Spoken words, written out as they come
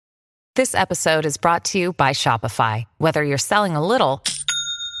This episode is brought to you by Shopify. Whether you're selling a little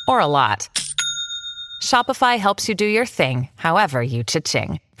or a lot, Shopify helps you do your thing, however you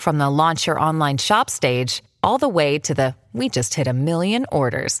cha-ching. From the launch your online shop stage, all the way to the we just hit 1 million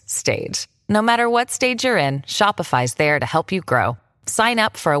orders stage. No matter what stage you're in, Shopify's there to help you grow. Sign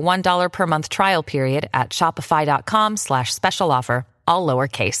up for a $1 per month trial period at shopify.com/special offer, all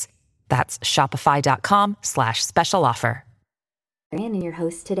lowercase. That's shopify.com/special offer. And your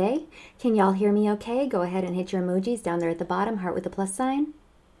host today. Can y'all hear me okay? Go ahead and hit your emojis down there at the bottom, heart with a plus sign.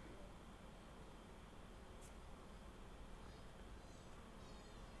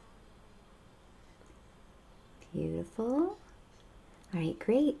 Beautiful. All right,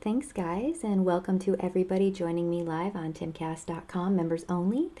 great. Thanks, guys. And welcome to everybody joining me live on timcast.com, members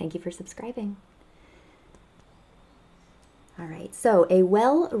only. Thank you for subscribing. All right, so a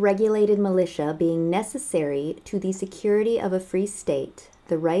well-regulated militia being necessary to the security of a free state,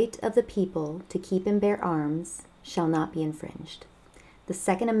 the right of the people to keep and bear arms shall not be infringed. The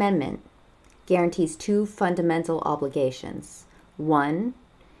Second Amendment guarantees two fundamental obligations. One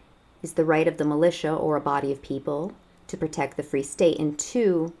is the right of the militia or a body of people to protect the free state, and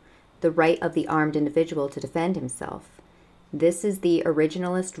two, the right of the armed individual to defend himself. This is the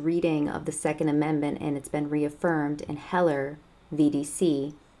originalist reading of the Second Amendment, and it's been reaffirmed in Heller v.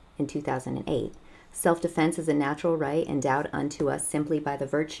 D.C. in 2008. Self-defense is a natural right endowed unto us simply by the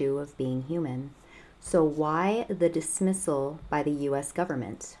virtue of being human. So why the dismissal by the U.S.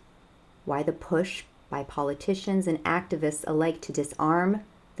 government? Why the push by politicians and activists alike to disarm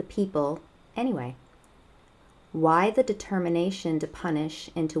the people anyway? Why the determination to punish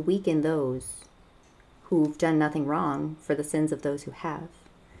and to weaken those who've done nothing wrong for the sins of those who have?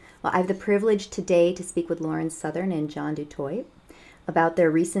 Well, I have the privilege today to speak with Lauren Southern and John Toit about their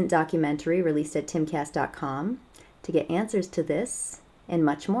recent documentary released at timcast.com to get answers to this and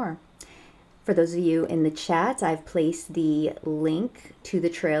much more. For those of you in the chat, I've placed the link to the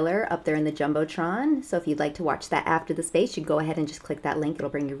trailer up there in the Jumbotron. So if you'd like to watch that after the space, you go ahead and just click that link. It'll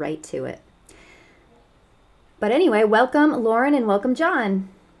bring you right to it. But anyway, welcome Lauren and welcome John.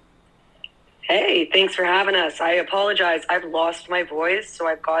 Hey, thanks for having us. I apologize. I've lost my voice, so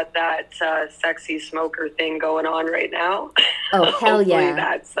I've got that sexy smoker thing going on right now. Oh, hell yeah.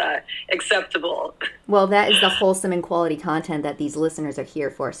 That's acceptable. Well, that is the wholesome and quality content that these listeners are here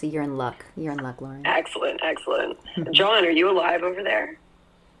for, so you're in luck. You're in luck, Lauren. Excellent. John, are you alive over there?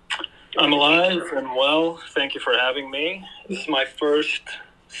 I'm alive and well. Thank you for having me. This is my first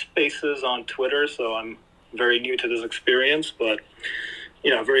spaces on Twitter, so I'm very new to this experience, but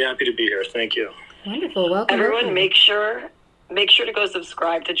very happy to be here. Thank you. Wonderful. Welcome. Everyone, make sure to go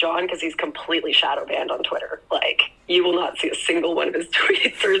subscribe to John because he's completely shadow banned on Twitter. Like, you will not see a single one of his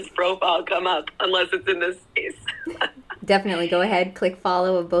tweets or his profile come up unless it's in this space. Definitely go ahead, click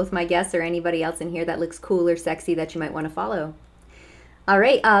follow of both my guests or anybody else in here that looks cool or sexy that you might want to follow. All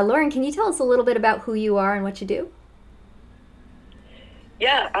right, Lauren, can you tell us a little bit about who you are and what you do?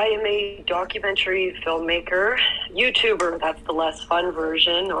 Yeah, I am a documentary filmmaker, YouTuber, that's the less fun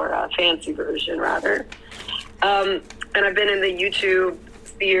version, or a fancy version, rather. And I've been in the YouTube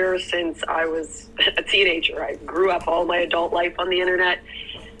sphere since I was a teenager. I grew up all my adult life on the internet.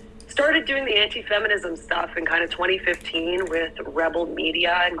 Started doing the anti-feminism stuff in kind of 2015 with Rebel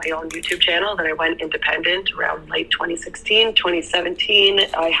Media and my own YouTube channel. Then I went independent around late 2016, 2017.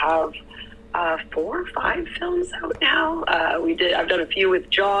 I have 4 or 5 films out now. I've done a few with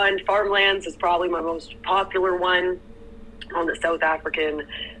John. Farmlands is probably my most popular one, on the South African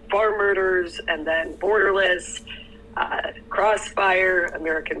farm murders, and then Borderless, Crossfire,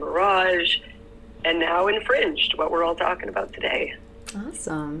 American Mirage, and now Infringed, what we're all talking about today.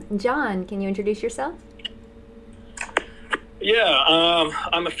 Awesome. John, can you introduce yourself? Yeah,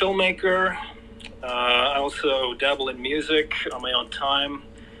 I'm a filmmaker. I also dabble in music on my own time.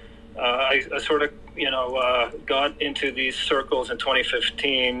 I sort of, got into these circles in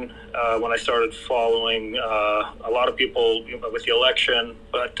 2015 when I started following a lot of people with the election,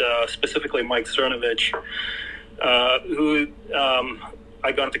 but specifically Mike Cernovich, who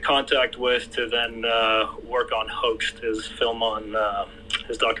I got into contact with to then work on Hoaxed, his film on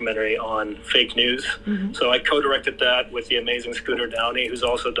his documentary on fake news. Mm-hmm. So I co-directed that with the amazing Scooter Downey, who's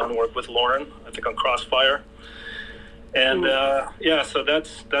also done work with Lauren, I think on Crossfire. And so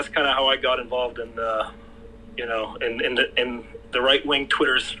that's kind of how I got involved in in the right wing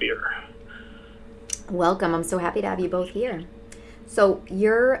Twitter sphere. Welcome. I'm so happy to have you both here. So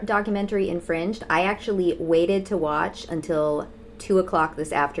your documentary Infringed, I actually waited to watch until 2 o'clock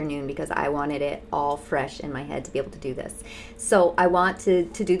this afternoon because I wanted it all fresh in my head to be able to do this. So I want to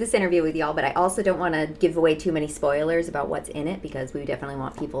do this interview with y'all, but I also don't want to give away too many spoilers about what's in it because we definitely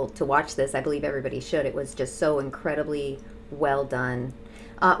want people to watch this. I believe everybody should. It was just so incredibly well done.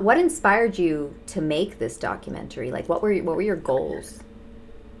 What inspired you to make this documentary? Like, what were your goals?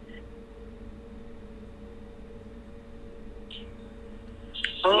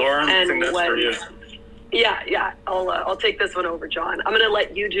 Lauren, I think that's for you. Yeah. I'll take this one over, John. I'm gonna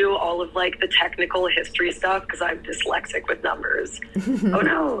let you do all of like the technical history stuff because I'm dyslexic with numbers. Oh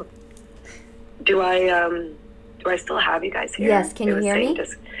no. Do I still have you guys here? Yes. Can you hear me?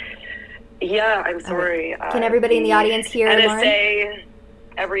 Yeah, I'm sorry. Right. Can everybody in the audience hear, NSA, Lauren?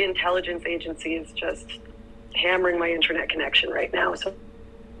 every intelligence agency is just hammering my internet connection right now. So.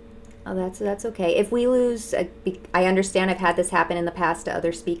 Oh, that's okay. If we lose, I understand I've had this happen in the past to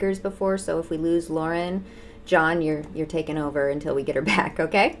other speakers before, so if we lose Lauren, John, you're taking over until we get her back,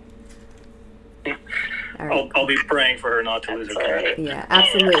 okay? All right. I'll be praying for her not to lose her connection. Right. Yeah,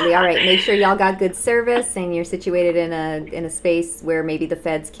 absolutely. All right, make sure y'all got good service and you're situated in a space where maybe the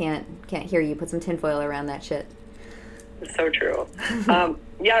feds can't hear you. Put some tinfoil around that shit. So true.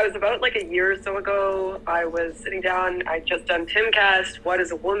 Yeah, it was about like a year or so ago. I was sitting down. I'd just done Timcast. What is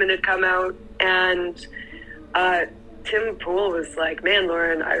a Woman had come out. And Tim Poole was like, man,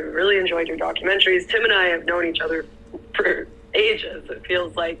 Lauren, I really enjoyed your documentaries. Tim and I have known each other for ages. It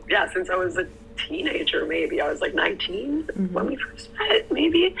feels like, yeah, since I was a teenager, maybe. I was like 19 when we first met,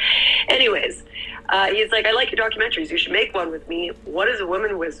 maybe. Anyways, he's like, I like your documentaries. You should make one with me. What is a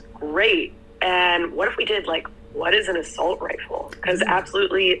Woman was great. And what if we did like, what is an assault rifle? Because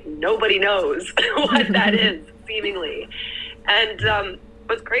absolutely nobody knows what that is, seemingly. And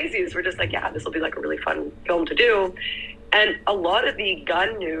what's crazy is we're just like, yeah, this will be like a really fun film to do. And a lot of the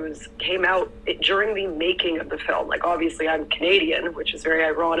gun news came out during the making of the film. Like, obviously, I'm Canadian, which is very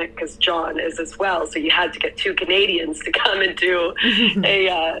ironic because John is as well. So you had to get two Canadians to come and do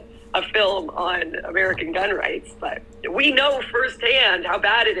a film on American gun rights. But we know firsthand how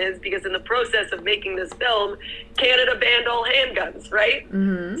bad it is because in the process of making this film, Canada banned all handguns, right?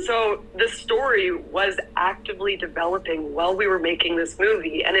 Mm-hmm. So the story was actively developing while we were making this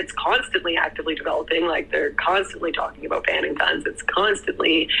movie, and it's constantly actively developing. Like, they're constantly talking about banning guns. It's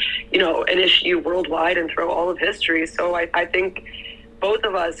constantly, an issue worldwide and through all of history. So I think both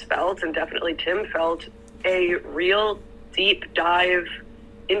of us felt, and definitely Tim felt, a real deep dive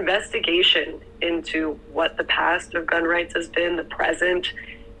investigation into what the past of gun rights has been, the present,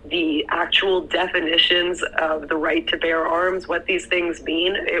 the actual definitions of the right to bear arms, what these things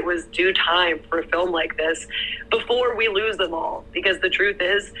mean. It was due time for a film like this before we lose them all. Because the truth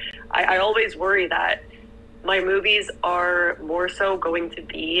is, I always worry that my movies are more so going to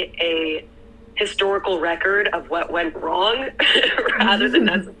be a historical record of what went wrong rather than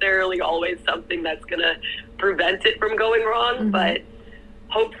necessarily always something that's going to prevent it from going wrong. Mm-hmm. But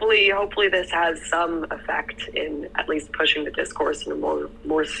hopefully this has some effect in at least pushing the discourse in a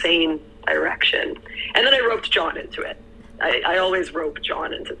more sane direction. And then I roped John into it. I always rope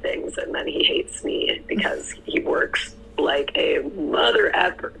John into things, and then he hates me because he works like a mother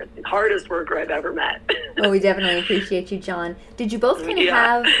effer, the hardest worker I've ever met. Well, we definitely appreciate you, John. Did you both kind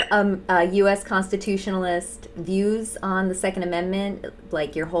of have U.S. constitutionalist views on the Second Amendment,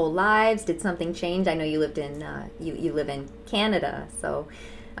 like your whole lives? Did something change? I know you lived in you live in Canada, so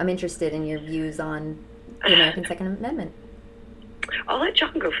I'm interested in your views on the American Second Amendment. I'll let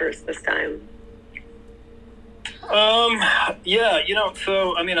John go first this time.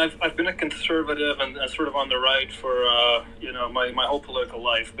 So I mean, I've been a conservative and sort of on the right for my whole political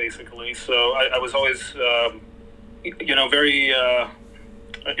life, basically. So I was always very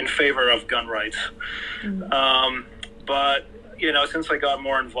in favor of gun rights. Mm-hmm. But since I got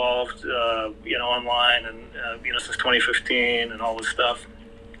more involved, online and since 2015 and all this stuff,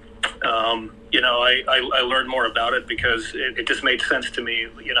 I learned more about it because it just made sense to me.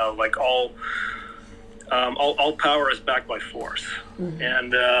 Like all power is backed by force. Mm-hmm.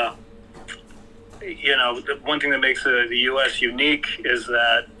 And, the one thing that makes the U.S. unique is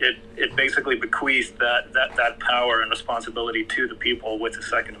that it basically bequeathed that power and responsibility to the people with the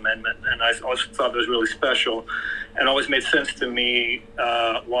Second Amendment. And I always thought it was really special and always made sense to me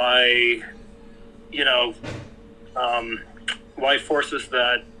why forces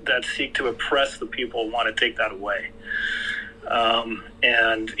that seek to oppress the people want to take that away.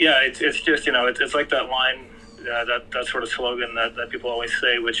 It's just, it's like that line, that sort of slogan that people always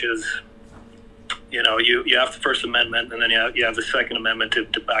say, which is, you have the First Amendment and then you have the Second Amendment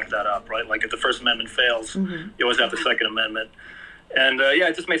to back that up, right? Like if the First Amendment fails, mm-hmm. you always have the Second Amendment. And yeah,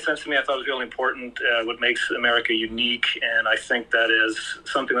 it just made sense to me. I thought it was really important. What makes America unique, and I think that is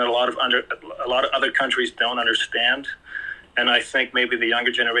something that a lot of other countries don't understand. And I think maybe the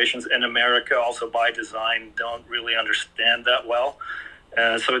younger generations in America, also by design, don't really understand that well.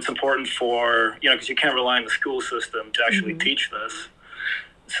 So it's important for, because you can't rely on the school system to actually teach this.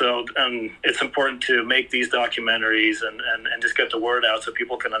 So it's important to make these documentaries and just get the word out so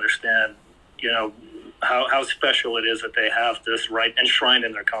people can understand, how special it is that they have this right enshrined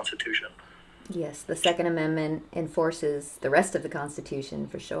in their Constitution. Yes, the Second Amendment enforces the rest of the Constitution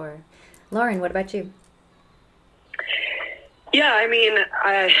for sure. Lauren, what about you? Yeah, I mean,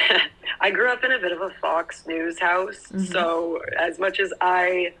 I grew up in a bit of a Fox News house, so as much as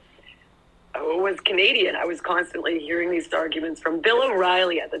I was Canadian, I was constantly hearing these arguments from Bill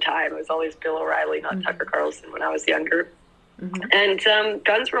O'Reilly at the time. It was always Bill O'Reilly, not Tucker Carlson, when I was younger. And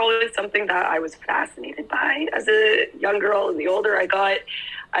guns were always something that I was fascinated by as a young girl. And the older I got,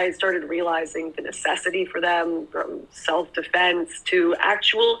 I started realizing the necessity for them, from self-defense to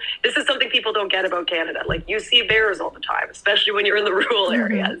this is something people don't get about Canada. Like, you see bears all the time, especially when you're in the rural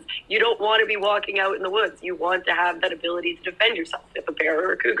areas. You don't want to be walking out in the woods. You want to have that ability to defend yourself if a bear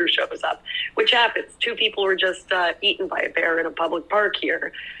or a cougar shows up, which happens. 2 people were just eaten by a bear in a public park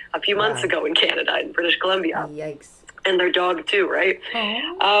here a few months ago in Canada, in British Columbia. Yikes. And their dog too, right?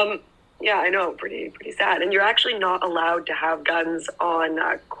 Yeah, I know, pretty sad. And you're actually not allowed to have guns on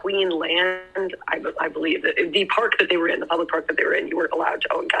Queen land, I believe. The park that they were in, the public park that they were in, you weren't allowed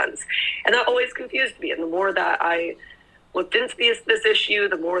to own guns. And that always confused me. And the more that I looked into this issue,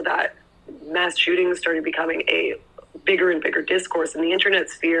 the more that mass shootings started becoming a bigger and bigger discourse in the internet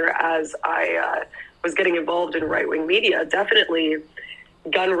sphere as I was getting involved in right-wing media. Definitely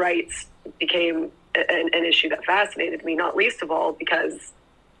gun rights became an issue that fascinated me, not least of all because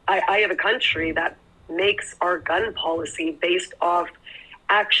I have a country that makes our gun policy based off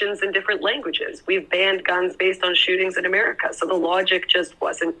actions in different languages. We've banned guns based on shootings in America, so the logic just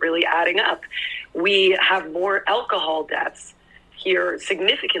wasn't really adding up. We have more alcohol deaths here,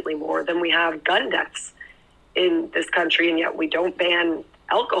 significantly more than we have gun deaths in this country, and yet we don't ban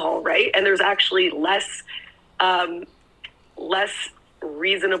alcohol, right? And there's actually less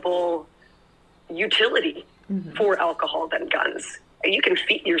reasonable utility for alcohol than guns. You can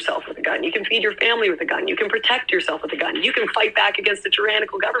feed yourself with a gun. You can feed your family with a gun. You can protect yourself with a gun. You can fight back against a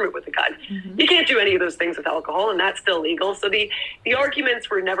tyrannical government with a gun. You can't do any of those things with alcohol, and that's still legal. So the arguments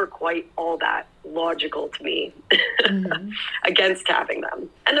were never quite all that logical to me against having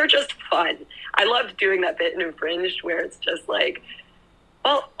them. And they're just fun. I loved doing that bit in Infringed where it's just like,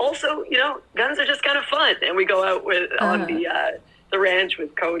 well, also, guns are just kind of fun. And we go out on the ranch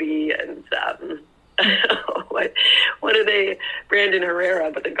with Cody and what are they? Brandon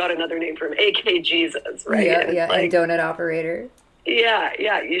Herrera, but they've got another name for him, AK Jesus, right? And Donut Operator.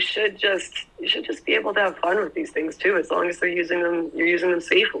 Yeah. You should just be able to have fun with these things too, as long as you're using them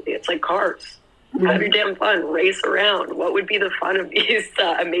safely. It's like cars. Have your damn fun, race around. What would be the fun of these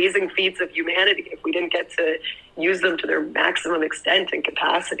amazing feats of humanity if we didn't get to use them to their maximum extent and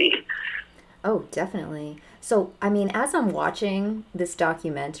capacity? Oh, definitely. So, I mean, as I'm watching this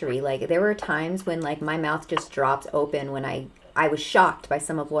documentary, like, there were times when, like, my mouth just dropped open when I was shocked by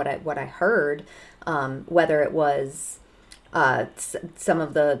some of what I heard, whether it was some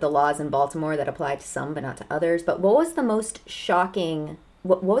of the laws in Baltimore that applied to some but not to others. But what was the most shocking?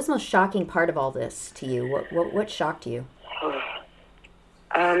 What was the most shocking part of all this to you? What shocked you?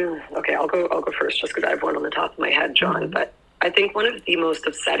 Okay, I'll go first, just because I have one on the top of my head, John, but. I think one of the most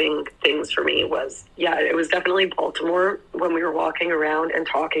upsetting things for me was, it was definitely Baltimore when we were walking around and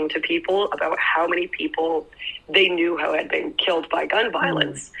talking to people about how many people they knew who had been killed by gun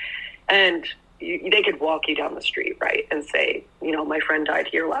violence. And they could walk you down the street, right, and say, my friend died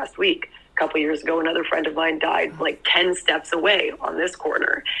here last week. A couple years ago, another friend of mine died like 10 steps away on this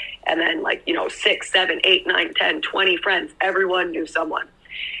corner. And then 6, 7, 8, 9, 10, 20 friends, everyone knew someone.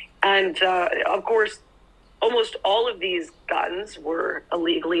 And of course, almost all of these guns were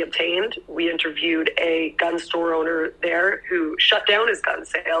illegally obtained. We interviewed a gun store owner there who shut down his gun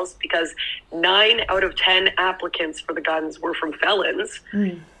sales because 9 out of 10 applicants for the guns were from felons.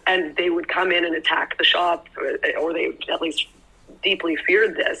 And they would come in and attack the shop, or they at least deeply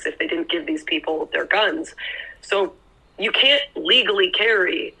feared this if they didn't give these people their guns. So you can't legally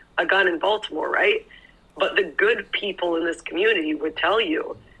carry a gun in Baltimore, right? But the good people in this community would tell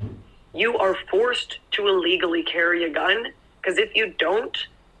you, you are forced to illegally carry a gun, because if you don't,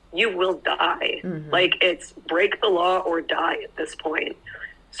 you will die. Like, it's break the law or die at this point.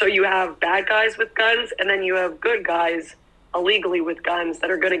 So you have bad guys with guns, and then you have good guys illegally with guns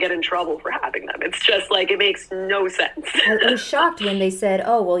that are going to get in trouble for having them. It's just like, it makes no sense. I was shocked when they said,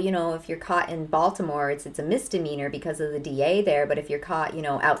 oh, well, if you're caught in Baltimore, it's a misdemeanor because of the DA there. But if you're caught,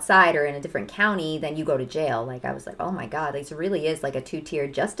 outside or in a different county, then you go to jail. Like, I was like, oh my God, this really is like a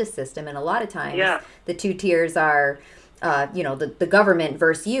two-tiered justice system. And a lot of times the two tiers are, the government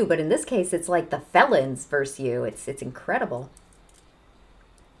versus you. But in this case, it's like the felons versus you. It's incredible.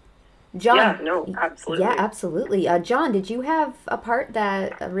 John, yeah, no, absolutely. Yeah, absolutely. John, did you have a part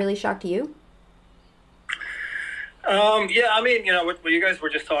that really shocked you? Yeah, I mean, what you guys were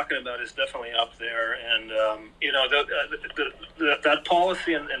just talking about is definitely up there, and that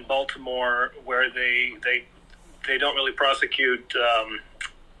policy in Baltimore where they don't really prosecute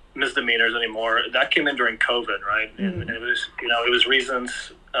misdemeanors anymore. That came in during COVID, right? Mm-hmm. And it was it was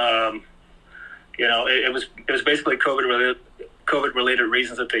reasons. It was basically COVID-related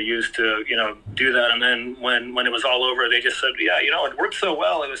reasons that they used to, do that. And then when it was all over, they just said, yeah, it worked so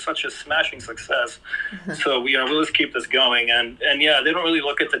well. It was such a smashing success. Mm-hmm. So, we'll just keep this going. And yeah, they don't really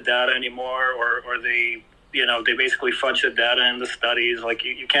look at the data anymore, or they, they basically fudge the data in the studies. Like,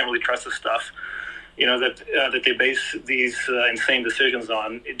 you can't really trust the stuff, that they base these insane decisions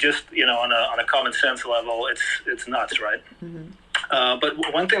on. It just, on a common sense level, it's nuts, right? Mm-hmm. But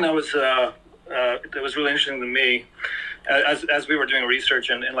one thing that was really interesting to me, as we were doing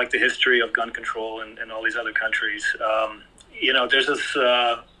research and like the history of gun control in all these other countries, there's this,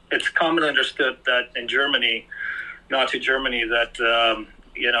 it's commonly understood that in Germany, Nazi Germany, that,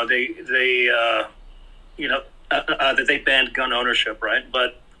 that they banned gun ownership, right?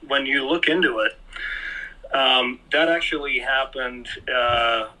 But when you look into it, that actually happened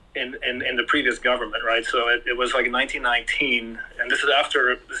in the previous government, right? So it was like in 1919, and this is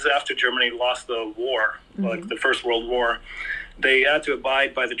after Germany lost the war, mm-hmm. like the First World War. They had to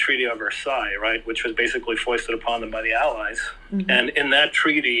abide by the Treaty of Versailles, right, which was basically foisted upon them by the Allies. Mm-hmm. And in that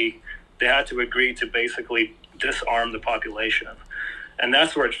treaty, they had to agree to basically disarm the population, and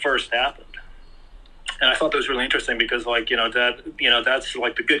that's where it first happened. And I thought that was really interesting because, like, that's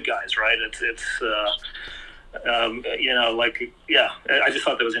like the good guys, right? I just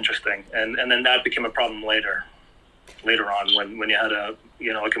thought that was interesting, and then that became a problem later on when you had a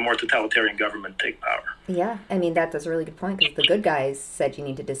more totalitarian government take power. Yeah, I mean that's a really good point, because the good guys said you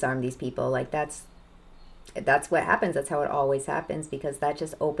need to disarm these people. Like that's what happens. That's how it always happens, because that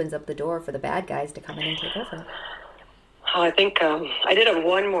just opens up the door for the bad guys to come in and take over. Oh, I think I did have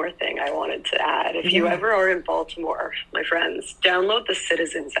one more thing I wanted to add. If you ever are in Baltimore, my friends, download the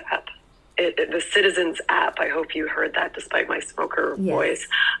Citizens app. The Citizens app, I hope you heard that despite my smoker voice.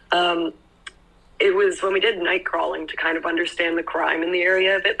 It was when we did night crawling to kind of understand the crime in the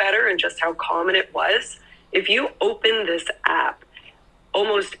area a bit better and just how common it was. If you open this app,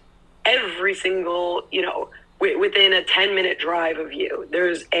 almost every single, within a 10-minute drive of you,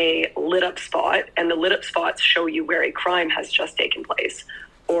 there's a lit up spot, and the lit up spots show you where a crime has just taken place,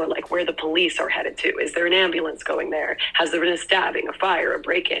 or like where the police are headed to. Is there an ambulance going there? Has there been a stabbing, a fire, a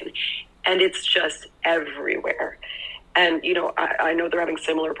break-in? And it's just everywhere. And, I know they're having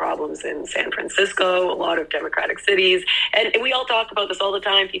similar problems in San Francisco, a lot of democratic cities. And we all talk about this all the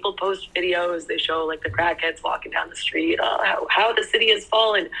time. People post videos. They show, like, the crackheads walking down the street, how the city has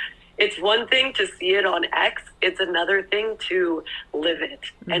fallen. It's one thing to see it on X. It's another thing to live it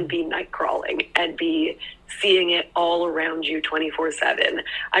and be night crawling and be seeing it all around you 24/7.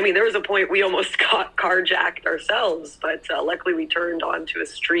 I mean, there was a point we almost got carjacked ourselves, but luckily we turned onto a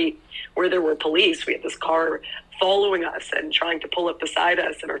street where there were police. We had this car following us and trying to pull up beside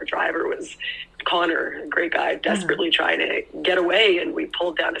us, and our driver was Connor, a great guy, desperately trying to get away, and we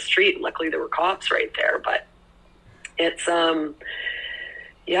pulled down a street, and luckily there were cops right there. But it's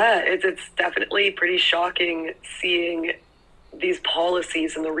it's definitely pretty shocking seeing these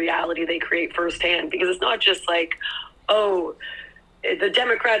policies and the reality they create firsthand, because it's not just like, oh, the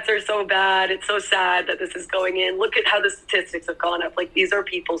Democrats are so bad, it's so sad that this is going in, look at how the statistics have gone up. Like, these are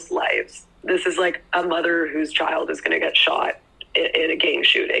people's lives. This is like a mother whose child is going to get shot in a gang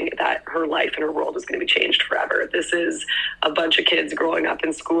shooting, that her life and her world is going to be changed forever. This is a bunch of kids growing up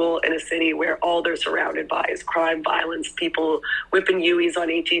in school in a city where all they're surrounded by is crime, violence, people whipping Uis on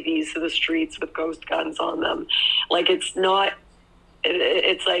ATVs through the streets with ghost guns on them. Like, it's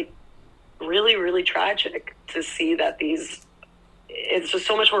like really, really tragic to see that it's just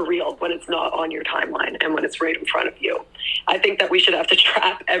so much more real when it's not on your timeline and when it's right in front of you. I think that we should have to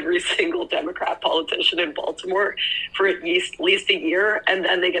trap every single Democrat politician in Baltimore for at least a year, and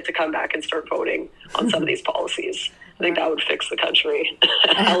then they get to come back and start voting on some of these policies. I think that would fix the country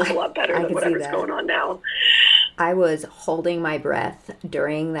a hell of a lot better than whatever's going on now. I was holding my breath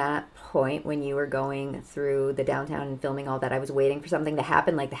during that point when you were going through the downtown and filming all that. I was waiting for something to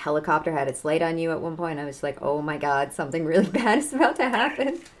happen, like the helicopter had its light on you at one point. I was like, oh my God, something really bad is about to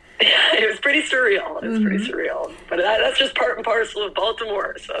happen. It was pretty surreal. It's pretty surreal. But that's just part and parcel of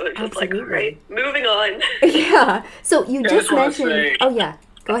Baltimore. So they're just like, great, moving on. Yeah. So you just mentioned... Oh, yeah.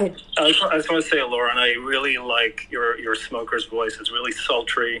 Go ahead. I just want to say, Lauren, I really like your smoker's voice. It's really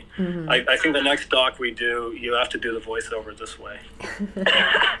sultry. Mm-hmm. I think the next doc we do, you have to do the voiceover this way.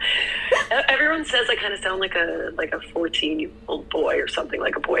 Everyone says I kind of sound like a 14-year-old boy or something,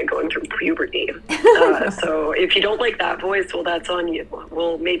 like a boy going through puberty. So if you don't like that voice, well, that's on you.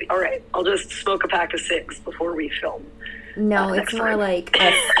 Well, maybe, all right, I'll just smoke a pack of 6 before we film. No, it's more like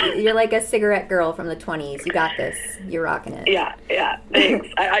you're like a cigarette girl from the 20s. You got this. You're rocking it. Yeah, thanks.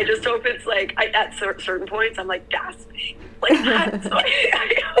 I just hope it's like, at certain points, I'm like gasping like that. So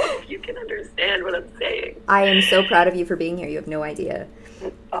I hope you can understand what I'm saying. I am so proud of you for being here. You have no idea.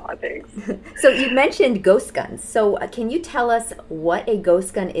 Oh, thanks. So you mentioned ghost guns. So can you tell us what a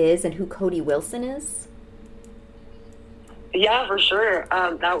ghost gun is and who Cody Wilson is? Yeah, for sure.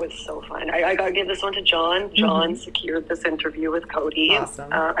 That was so fun. I got to give this one to John. John secured this interview with Cody. Awesome.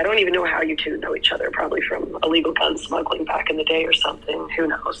 I don't even know how you two know each other, probably from illegal gun smuggling back in the day or something. Who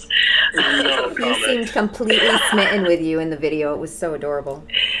knows? He seemed completely smitten with you in the video. It was so adorable.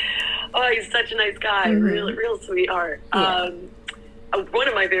 Oh, he's such a nice guy. Real sweetheart. Yeah. One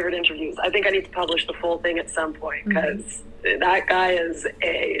of my favorite interviews. I think I need to publish the full thing at some point because that guy is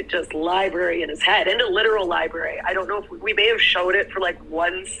a just library in his head, and a literal library. I don't know if we may have showed it for like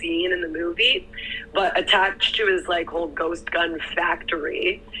one scene in the movie, but attached to his like whole ghost gun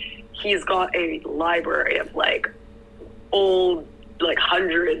factory, he's got a library of like old, like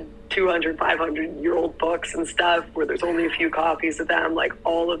 100, 200, 500-year-old books and stuff where there's only a few copies of them, like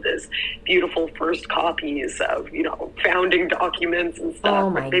all of this beautiful first copies of, founding documents and stuff. Oh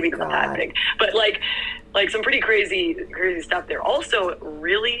my Maybe God. not that big, but like some pretty crazy stuff there. Also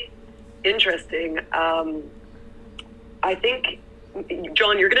really interesting. I think,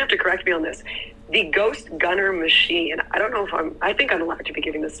 John, you're going to have to correct me on this. The ghost gunner machine, I think I'm allowed to be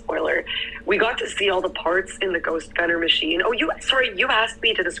giving this spoiler. We got to see all the parts in the ghost gunner machine. Oh, you asked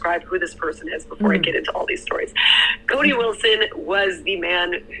me to describe who this person is before I get into all these stories. Cody Wilson was the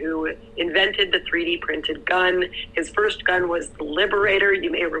man who invented the 3D printed gun. His first gun was the Liberator.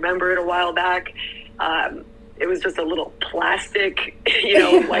 You may remember it a while back. It was just a little plastic,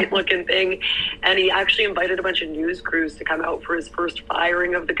 white-looking thing. And he actually invited a bunch of news crews to come out for his first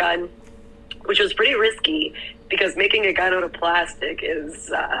firing of the gun, which was pretty risky because making a gun out of plastic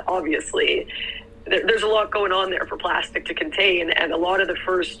is obviously, there's a lot going on there for plastic to contain. And a lot of the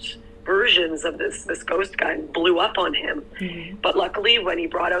first versions of this ghost gun blew up on him. But luckily, when he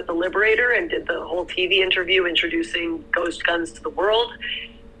brought out the Liberator and did the whole TV interview introducing ghost guns to the world,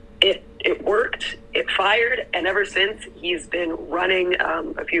 it worked, it fired, and ever since he's been running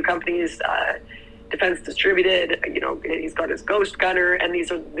a few companies, Defense Distributed, he's got his Ghost Gunner, and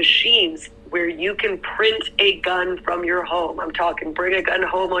these are machines where you can print a gun from your home. I'm talking bring a gun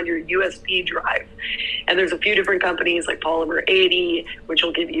home on your USB drive. And there's a few different companies like Polymer 80, which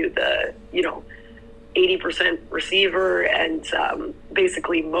will give you the, 80% receiver, and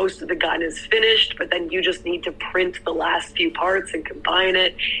basically most of the gun is finished, but then you just need to print the last few parts and combine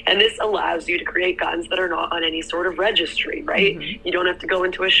it. And this allows you to create guns that are not on any sort of registry, right? You don't have to go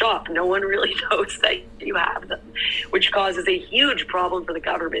into a shop. No one really knows that you have them, which causes a huge problem for the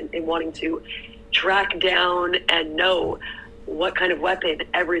government in wanting to track down and know what kind of weapon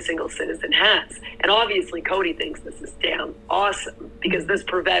every single citizen has. And obviously Cody thinks this is damn awesome because this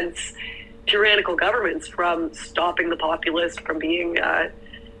prevents tyrannical governments from stopping the populace from being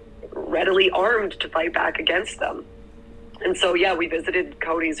readily armed to fight back against them. And so, we visited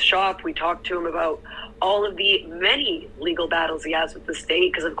Cody's shop. We talked to him about all of the many legal battles he has with the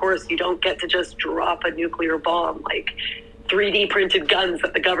state, because of course you don't get to just drop a nuclear bomb like 3D printed guns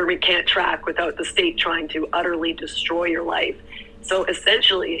that the government can't track without the state trying to utterly destroy your life. So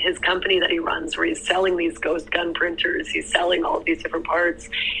essentially his company that he runs, where he's selling these ghost gun printers, he's selling all of these different parts,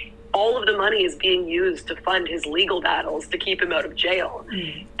 all of the money is being used to fund his legal battles to keep him out of jail.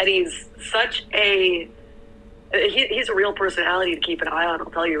 And he's such he's a real personality to keep an eye on, I'll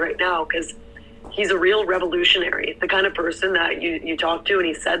tell you right now, because he's a real revolutionary, the kind of person that you talk to, and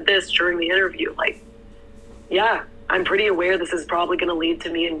he said this during the interview, like, I'm pretty aware this is probably going to lead to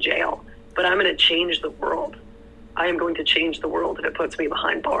me in jail, but I'm going to change the world. I am going to change the world if it puts me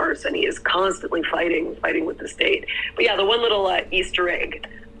behind bars. And he is constantly fighting with the state. But the one little Easter egg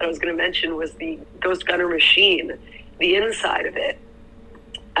I was going to mention was the Ghost Gunner machine. The inside of it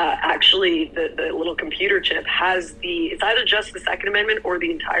actually the little computer chip has it's either just the Second Amendment or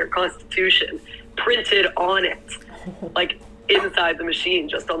the entire Constitution printed on it, like inside the machine,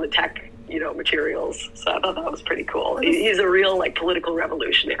 just on the tech, materials. So I thought that was pretty cool. He's a real political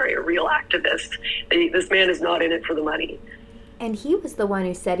revolutionary, a real activist. This man is not in it for the money. And he was the one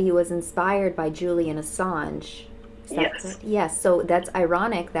who said he was inspired by Julian Assange. Yes. Yes. So that's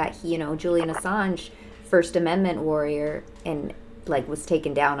ironic that Julian Assange, First Amendment warrior, and was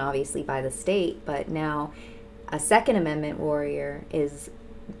taken down obviously by the state, but now a Second Amendment warrior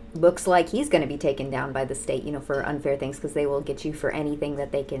looks like he's going to be taken down by the state, for unfair things, because they will get you for anything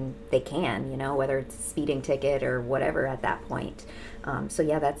that they can, whether it's a speeding ticket or whatever at that point. So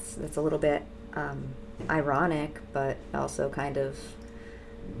yeah, that's a little bit ironic, but also kind of,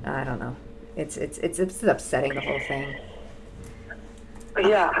 I don't know. It's upsetting, the whole thing.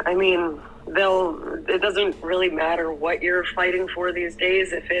 Yeah, I mean, it doesn't really matter what you're fighting for these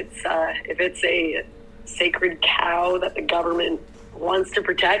days. If it's a sacred cow that the government wants to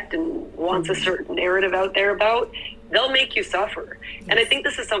protect and wants a certain narrative out there about, they'll make you suffer. Yes. And I think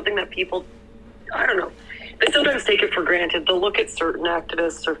this is something that people, I don't know, they sometimes take it for granted. They'll look at certain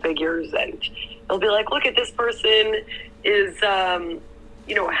activists or figures and they'll be like, look at this person is,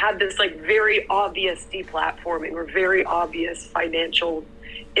 had this very obvious deplatforming or very obvious financial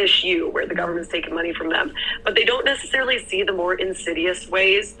issue where the government's taking money from them. But they don't necessarily see the more insidious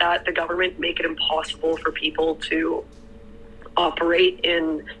ways that the government make it impossible for people to operate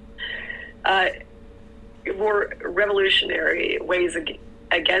in more revolutionary ways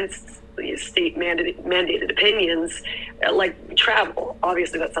against the state mandated opinions, like travel.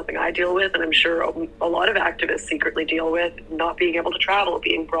 Obviously, that's something I deal with, and I'm sure a lot of activists secretly deal with, not being able to travel,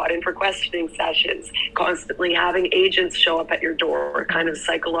 being brought in for questioning sessions, constantly having agents show up at your door, kind of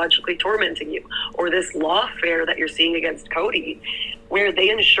psychologically tormenting you, or this lawfare that you're seeing against Cody, where they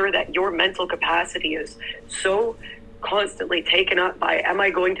ensure that your mental capacity is so constantly taken up by, am I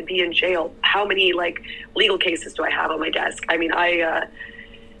going to be in jail? How many legal cases do I have on my desk? I mean,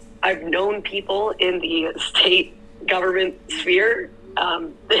 I've known people in the state government sphere,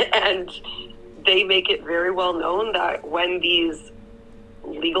 and they make it very well known that when these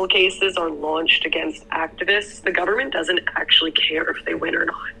legal cases are launched against activists, the government doesn't actually care if they win or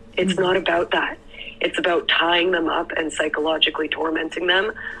not. It's not about that. It's about tying them up and psychologically tormenting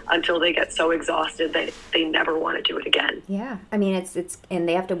them until they get so exhausted that they never want to do it again. Yeah. I mean, it's and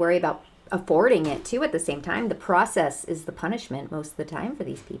they have to worry about affording it too at the same time. The process is the punishment most of the time for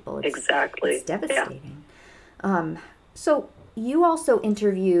these people. Exactly. It's devastating. Yeah. So you also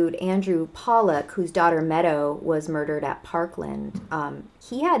interviewed Andrew Pollock, whose daughter Meadow was murdered at Parkland.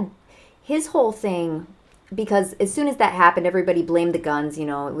 He had his whole thing, because as soon as that happened, everybody blamed the guns. It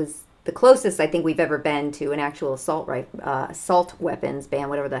was the closest I think we've ever been to an actual assault weapons ban,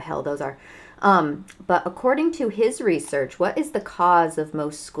 whatever the hell those are. But according to his research, what is the cause of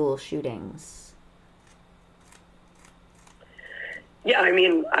most school shootings? Yeah, I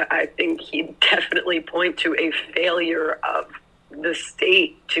mean, I think he'd definitely point to a failure of the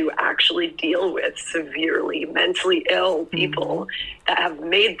state to actually deal with severely mentally ill people that have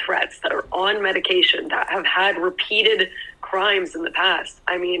made threats, that are on medication, that have had repeated crimes in the past.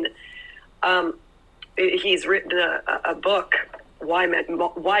 I mean, he's written a book, Why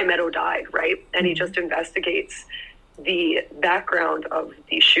Meadow Died, right? And he just investigates the background of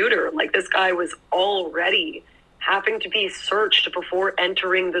the shooter. This guy was already having to be searched before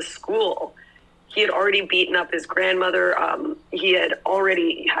entering the school. He had already beaten up his grandmother. He had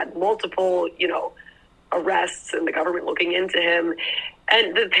already had multiple, arrests and the government looking into him.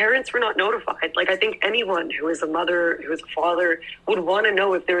 And the parents were not notified. I think anyone who is a mother, who is a father, would want to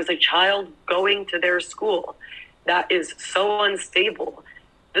know if there is a child going to their school that is so unstable.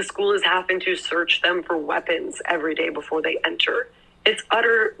 The school is having to search them for weapons every day before they enter. It's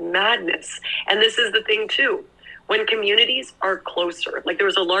utter madness. And this is the thing, too. When communities are closer, there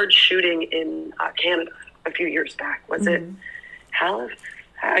was a large shooting in Canada a few years back. Was it Halifax?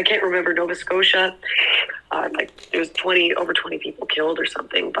 I can't remember, Nova Scotia. There was over 20 people killed or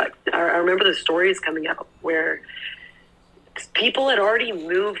something. But I remember the stories coming out where people had already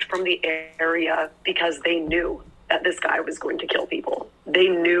moved from the area because they knew that this guy was going to kill people. They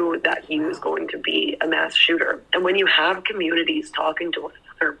knew that he was going to be a mass shooter. And when you have communities talking to one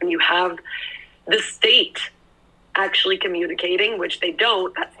another, when you have the state actually communicating, which they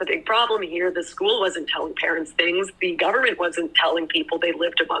don't, that's the big problem here. The school wasn't telling parents things. The government wasn't telling people they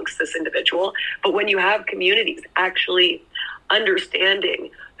lived amongst this individual. But when you have communities actually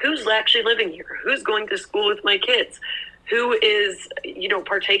understanding who's actually living here, who's going to school with my kids, who is,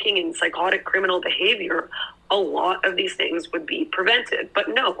 partaking in psychotic criminal behavior, a lot of these things would be prevented. But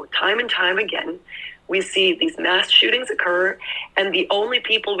no, time and time again, we see these mass shootings occur, and the only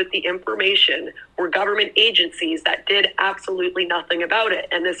people with the information were government agencies that did absolutely nothing about it.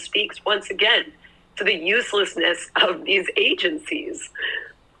 And this speaks once again to the uselessness of these agencies.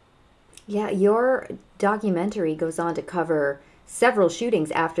 Yeah, your documentary goes on to cover several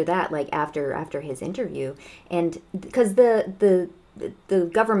shootings after that, like after his interview, and because the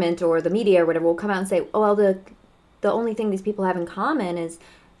government or the media or whatever will come out and say, oh, well, the only thing these people have in common is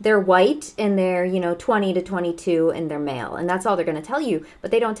they're white and they're 20 to 22 and they're male, and that's all they're going to tell you.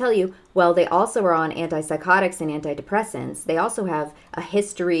 But they don't tell you, well, they also are on antipsychotics and antidepressants. They also have a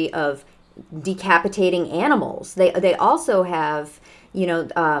history of decapitating animals. They also have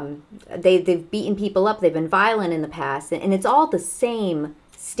they've beaten people up. They've been violent in the past, and it's all the same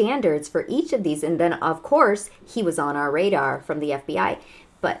standards for each of these. And then, of course, he was on our radar from the FBI,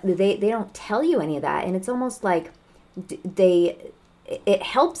 but they don't tell you any of that. And it's almost like it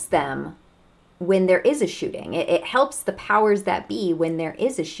helps them when there is a shooting. It helps the powers that be when there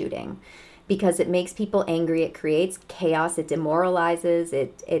is a shooting, because it makes people angry. It creates chaos. It demoralizes.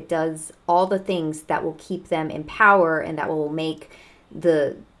 It does all the things that will keep them in power and that will make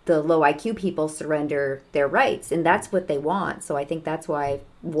the low IQ people surrender their rights, and that's what they want. So I think that's why,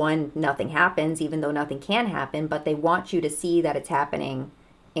 one, nothing happens, even though nothing can happen, but they want you to see that it's happening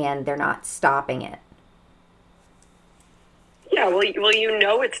and they're not stopping it. Yeah, well,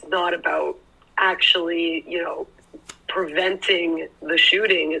 it's not about actually, preventing the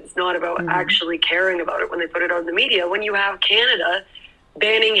shooting. It's not about actually caring about it when they put it on the media. When you have Canada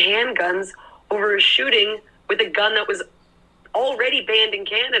banning handguns over a shooting with a gun that was already banned in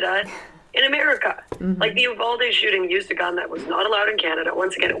Canada in America. Like the Uvalde shooting used a gun that was not allowed in Canada.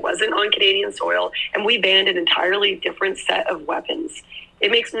 Once again, it wasn't on Canadian soil, and we banned an entirely different set of weapons.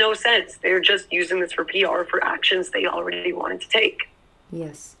 It makes no sense. They're just using this for PR for actions they already wanted to take.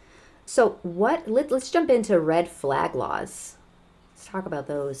 Yes. So let's jump into red flag laws. Let's talk about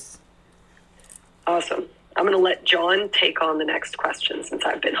those. Awesome. I'm going to let John take on the next question since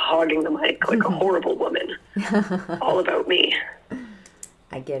I've been hogging the mic like a horrible woman. All about me.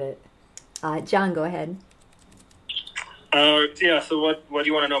 I get it. John, go ahead. So what do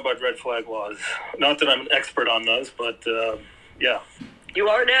you want to know about red flag laws? Not that I'm an expert on those, but yeah. You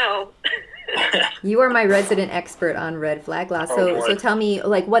are now. You are my resident expert on red flag laws. So tell me,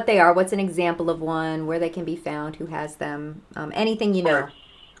 like, what they are. What's an example of one, where they can be found, who has them, anything you know. Sure.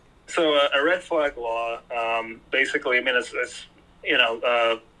 So a red flag law, basically, I mean, it's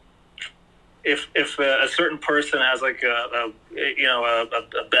if a certain person has like a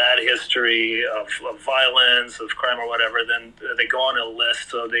bad history of violence, of crime or whatever, then they go on a list,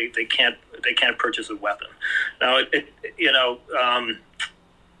 so they can't purchase a weapon. Now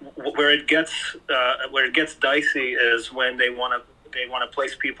where it gets dicey is when they want to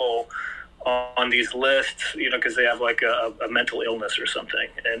place people on these lists, because they have like a mental illness or something,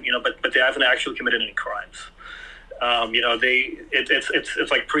 and but they haven't actually committed any crimes.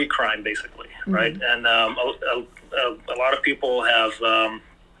 It's like pre-crime basically, right? And a lot of people have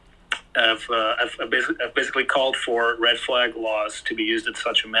basically called for red flag laws to be used in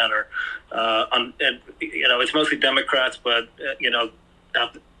such a manner. And it's mostly Democrats, but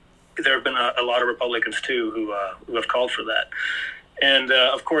there have been a lot of Republicans too who have called for that. And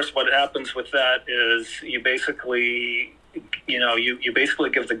of course, what happens with that is you basically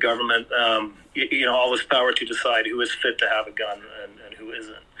give the government all this power to decide who is fit to have a gun and who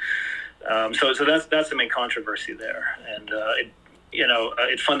isn't. So that's the main controversy there, and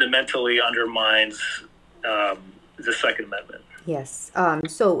it fundamentally undermines the Second Amendment. Yes.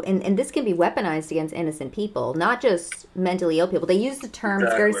 So, and this can be weaponized against innocent people, not just mentally ill people. They use the term,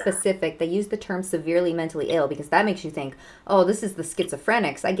 it's very specific. They use the term severely mentally ill because that makes you think, oh, this is the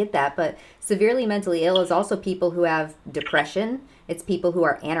schizophrenics. I get that. But severely mentally ill is also people who have depression. It's people who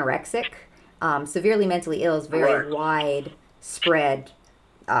are anorexic. Severely mentally ill is very widespread.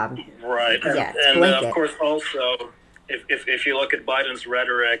 Right. And of course, also, if you look at Biden's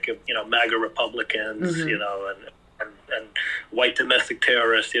rhetoric of, MAGA Republicans, and white domestic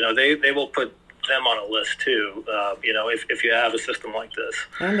terrorists, they will put them on a list too, if you have a system like this.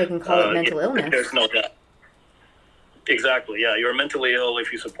 And they can call it mental illness. There's no doubt. Exactly, yeah. You're mentally ill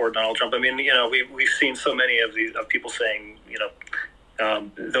if you support Donald Trump. I mean, we've seen so many of people saying,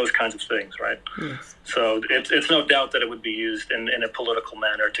 those kinds of things, right? Yes. So it's no doubt that it would be used in a political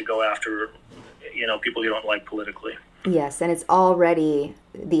manner to go after, people you don't like politically. Yes, and it's already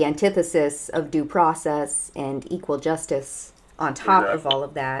the antithesis of due process and equal justice on top of all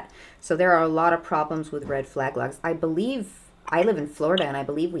of that. So there are a lot of problems with red flag laws. I believe, I live in Florida, and I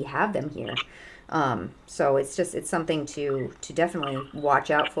believe we have them here. So it's something to definitely watch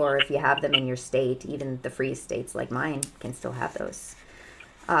out for if you have them in your state. Even the free states like mine can still have those.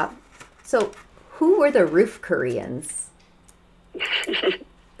 So who were the roof Koreans?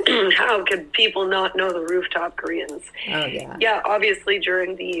 How could people not know the rooftop Koreans? Oh, yeah. Yeah, obviously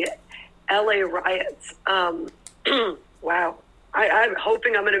during the LA riots. Wow. I'm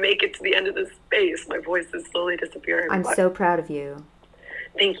hoping I'm going to make it to the end of this space. My voice is slowly disappearing. I'm so proud of you.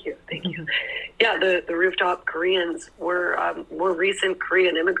 Thank you. Yeah, the rooftop Koreans were more recent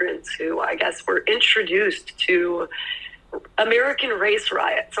Korean immigrants who I guess were introduced to American race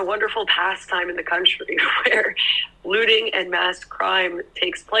riots, a wonderful pastime in the country where looting and mass crime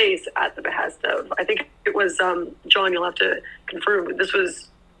takes place at the behest of, I think it was, John, you'll have to confirm, but this was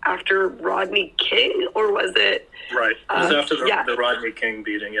after Rodney King, or was it? Right. It was after the Rodney King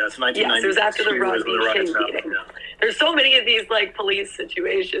beating. Yeah, it's 1992. Yes, it was after the Rodney King beating. Yeah. There's so many of these like police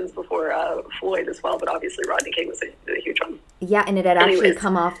situations before Floyd as well, but obviously Rodney King was a huge one. Yeah, and it had actually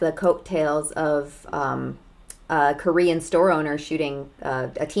come off the coattails of a Korean store owner shooting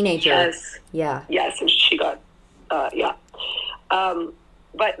a teenager. Yes. Yeah. Yes, and she got,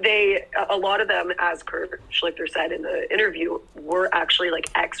 but a lot of them, as Kurt Schlichter said in the interview, were actually like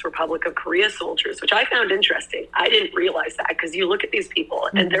ex-Republic of Korea soldiers, which I found interesting. I didn't realize that because you look at these people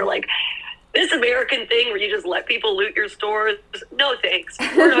and they're like, this American thing where you just let people loot your stores, no thanks,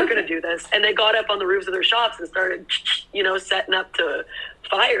 we're not going to do this. And they got up on the roofs of their shops and started, setting up to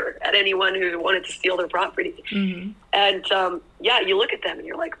fire at anyone who wanted to steal their property. Mm-hmm. And you look at them and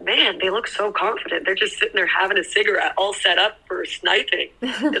you're like, man, they look so confident. They're just sitting there having a cigarette, all set up for sniping.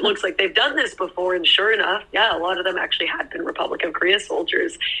 It looks like they've done this before. And sure enough, a lot of them actually had been Republic of Korea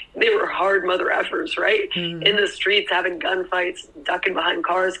soldiers. They were hard mother effers, right? Mm-hmm. In the streets, having gunfights, ducking behind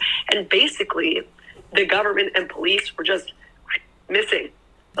cars. And basically, the government and police were just missing.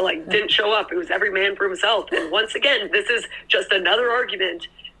 Didn't show up. It was every man for himself. And once again, this is just another argument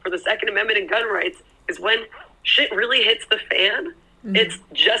for the Second Amendment and gun rights, is when shit really hits the fan, it's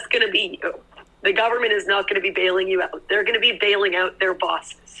just going to be you. The government is not going to be bailing you out. They're going to be bailing out their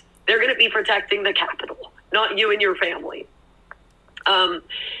bosses. They're going to be protecting the Capitol, not you and your family.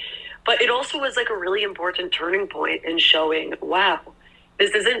 But it also was like a really important turning point in showing, wow,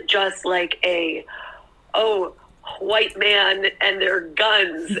 this isn't just like white man and their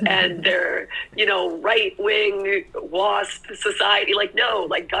guns and their, right-wing WASP society. No,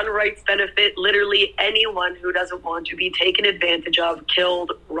 gun rights benefit literally anyone who doesn't want to be taken advantage of,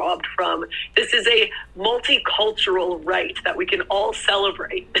 killed, robbed from. This is a multicultural right that we can all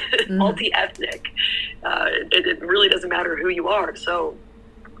celebrate, multi-ethnic. It really doesn't matter who you are. So,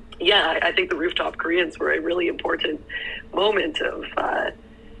 I think the rooftop Koreans were a really important moment of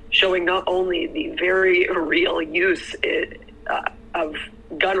showing not only the very real use of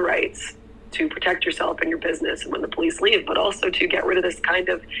gun rights to protect yourself and your business and when the police leave, but also to get rid of this kind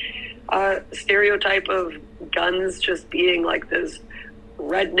of stereotype of guns just being like this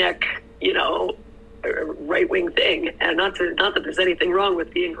redneck, right-wing thing. And not that there's anything wrong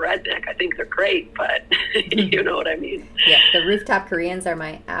with being redneck. I think they're great, but you know what I mean. Yeah, the rooftop Koreans are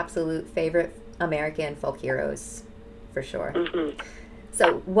my absolute favorite American folk heroes, for sure. Mm-hmm.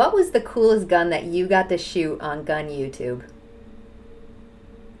 So what was the coolest gun that you got to shoot on Gun YouTube?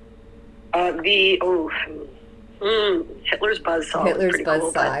 Hitler's Buzzsaw. Hitler's was pretty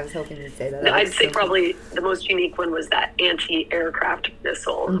Buzzsaw. Cool, I was hoping you'd say that. I'd say probably the most unique one was that anti-aircraft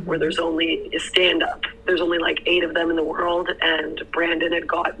missile, where there's only a stand-up. There's only 8 of them in the world, and Brandon had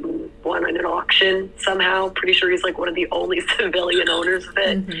gotten one in an auction somehow. Pretty sure he's one of the only civilian owners of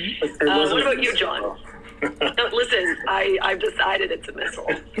it. Mm-hmm. What about you, John? No, listen, I've decided it's a missile.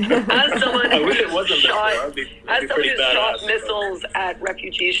 As someone who's shot missiles at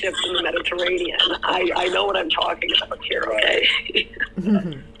refugee ships in the Mediterranean, I know what I'm talking about here, okay?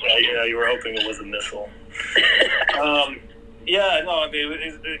 You were hoping it was a missile.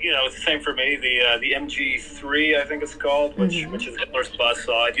 It's the same for me. The MG3, I think it's called, which is Hitler's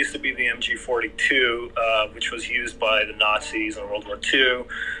Buzzsaw. It used to be the MG42, which was used by the Nazis in World War II.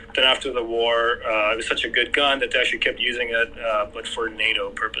 Then after the war, it was such a good gun that they actually kept using it, but for NATO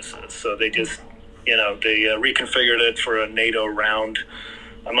purposes. So they just, they reconfigured it for a NATO round.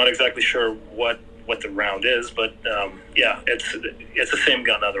 I'm not exactly sure what the round is, but it's the same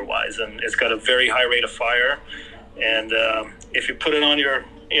gun otherwise, and it's got a very high rate of fire. And if you put it on your,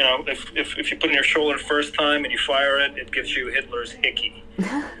 if you put it in your shoulder the first time and you fire it, it gives you Hitler's hickey.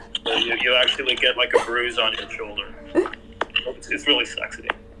 So you actually get a bruise on your shoulder. It's really sexy.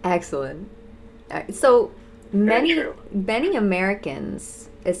 Excellent. So many Americans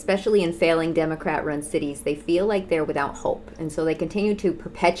especially in failing Democrat-run cities, they feel like they're without hope. And so they continue to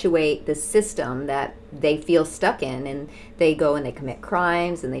perpetuate the system that they feel stuck in. And they go and they commit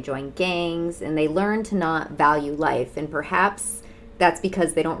crimes and they join gangs and they learn to not value life. And perhaps that's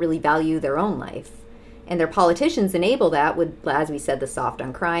because they don't really value their own life. And their politicians enable that with, as we said, the soft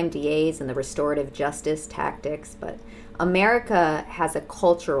on crime DAs and the restorative justice tactics. But America has a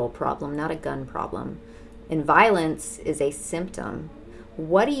cultural problem, not a gun problem. And violence is a symptom.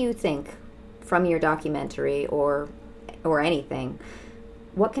 What do you think, from your documentary or anything,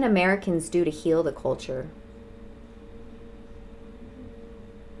 what can Americans do to heal the culture?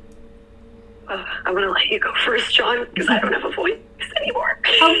 I'm going to let you go first, John, because I don't have a voice anymore.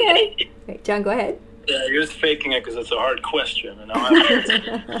 Okay. Right, John, go ahead. Yeah, you're just faking it because it's a hard question. And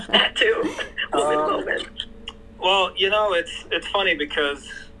That too. Moment. Well, it's funny because,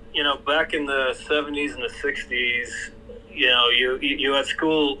 back in the 70s and the 60s, you had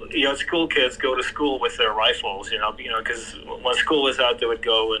school kids go to school with their rifles, because when school was out, they would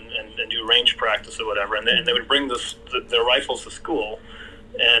go and do range practice or whatever, and they would bring their rifles to school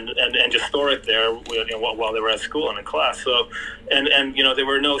and just store it there while they were at school and in class. So, and there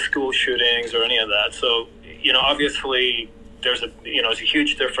were no school shootings or any of that. So, obviously there's a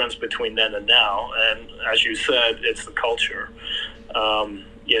huge difference between then and now. And as you said, it's the culture.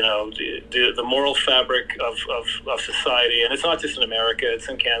 The moral fabric of society, and it's not just in America, it's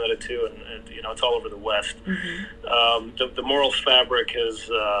in Canada too, and it's all over the West. Mm-hmm. The moral fabric is,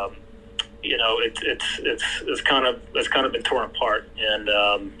 it's kind of been torn apart, and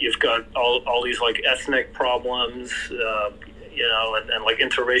you've got all these like ethnic problems, and like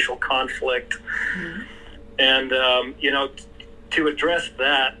interracial conflict, mm-hmm. and to address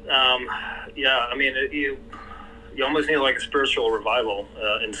that, you almost need like a spiritual revival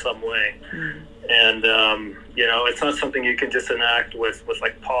in some way. Mm. And, it's not something you can just enact with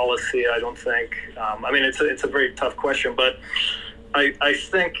like policy, I don't think. It's a very tough question, but I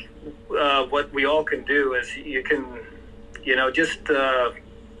think what we all can do is you can, just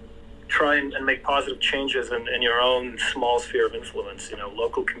try and make positive changes in your own small sphere of influence,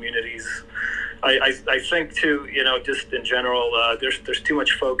 local communities. I think too, just in general, there's too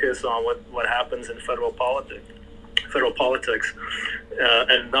much focus on what happens in federal politics,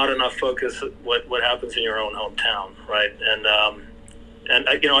 and not enough focus what happens in your own hometown, right? And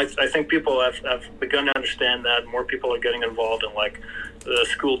I think people have begun to understand that. More people are getting involved in like the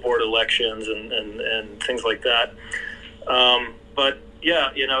school board elections and things like that. But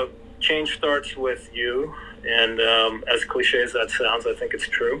yeah, change starts with you, and as cliche as that sounds, I think it's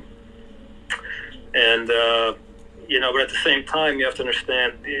true. And but at the same time, you have to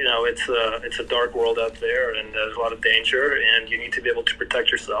understand, it's a dark world out there, and there's a lot of danger, and you need to be able to protect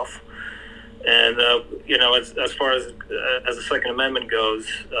yourself. And as far as the Second Amendment goes,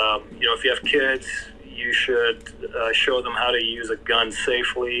 if you have kids, you should show them how to use a gun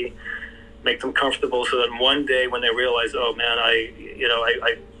safely, make them comfortable, so that one day when they realize, oh man, I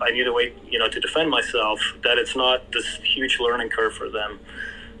need a way, to defend myself, that it's not this huge learning curve for them.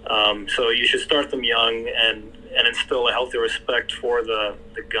 So you should start them young and instill a healthy respect for the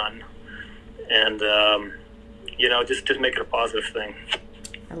gun, and just make it a positive thing.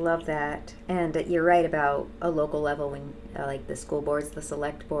 I love that. And you're right about a local level, when like the school boards, the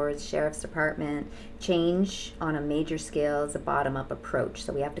select boards, sheriff's department. Change on a major scale is a bottom-up approach,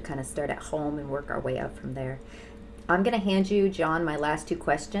 so we have to kind of start at home and work our way up from there. I'm going to hand you, John, my last two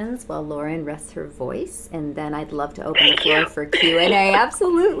questions while Lauren rests her voice, and then I'd love to open the floor for Q&A.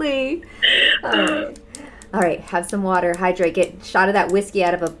 Absolutely. All right, have some water, hydrate, get a shot of that whiskey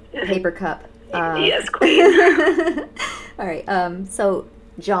out of a paper cup. Yes, queen. All right, so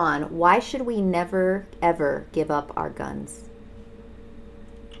John, why should we never, ever give up our guns?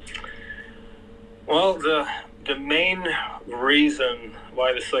 Well, the main reason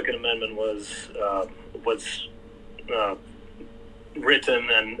why the Second Amendment was written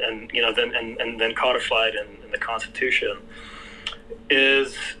and then codified in the Constitution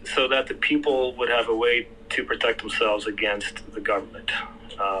is so that the people would have a way to protect themselves against the government.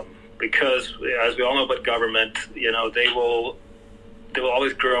 Because as we all know about government, they will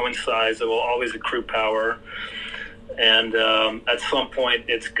always grow in size. They will always accrue power. And at some point,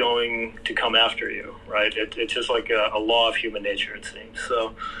 it's going to come after you, right? It's just like a law of human nature, it seems.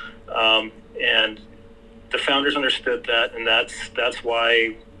 So, and the founders understood that, and that's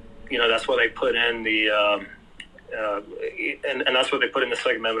why, that's why they put in the, and that's what they put in the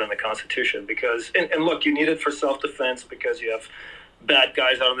Second Amendment in the Constitution. Because, and look, you need it for self-defense because you have bad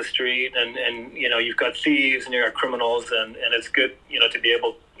guys out on the street, and you've got thieves and you've got criminals, and it's good, to be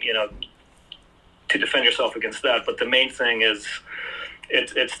able, to defend yourself against that. But the main thing is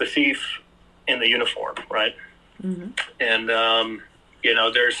it's the thief in the uniform, right? Mm-hmm. And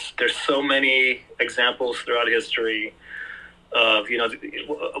there's so many examples throughout history of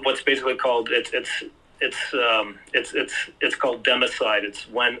what's basically called it's called democide. It's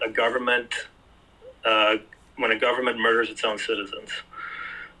when a government murders its own citizens.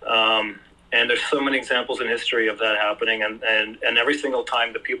 And there's so many examples in history of that happening, and every single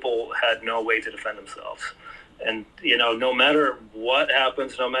time the people had no way to defend themselves. And no matter what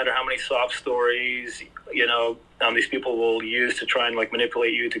happens, no matter how many sob stories these people will use to try and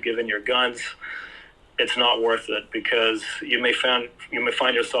manipulate you to give in your guns, it's not worth it, because you may find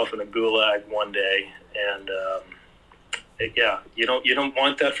yourself in a gulag one day, and you don't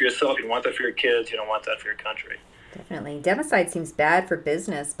want that for yourself. You don't want that for your kids. You don't want that for your country. Definitely. Democide seems bad for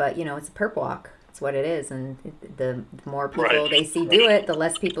business, but, it's a perp walk. It's what it is. And the more people they see do it, the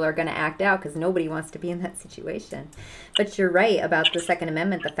less people are going to act out, because nobody wants to be in that situation. But you're right about the Second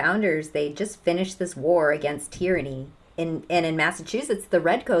Amendment. The founders, they just finished this war against tyranny. And in Massachusetts, the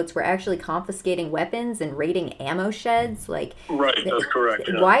Redcoats were actually confiscating weapons and raiding ammo sheds. Right, that's correct.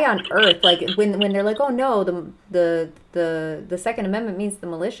 Yeah. Why on earth? When they're like, oh no, the Second Amendment means the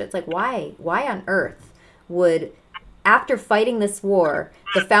militia. It's why on earth would, after fighting this war,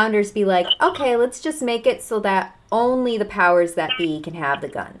 the founders be like, okay, let's just make it so that only the powers that be can have the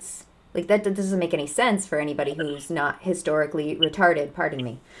guns? That doesn't make any sense for anybody who's not historically retarded, pardon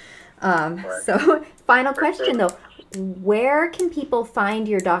me. Right. So, final question though, where can people find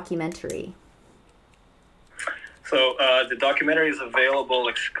your documentary? So the documentary is available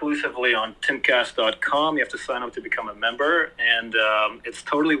exclusively on timcast.com. You have to sign up to become a member, and it's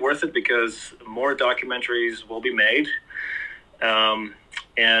totally worth it, because more documentaries will be made.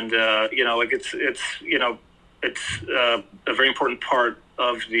 It's a very important part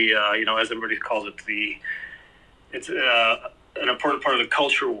of the as everybody calls it, it's an important part of the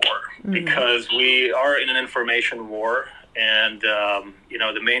culture war, mm-hmm. because we are in an information war, and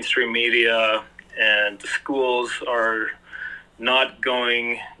the mainstream media and the schools are not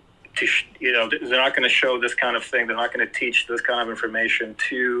going to, they're not going to show this kind of thing. They're not going to teach this kind of information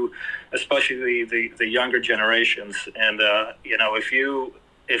to, especially the younger generations. And if you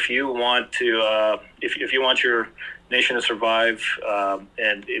want your nation to survive,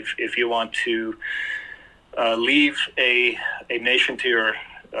 and if you want to leave a nation to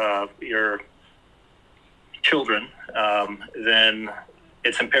your children, then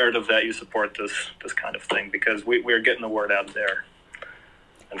it's imperative that you support this kind of thing, because we're getting the word out there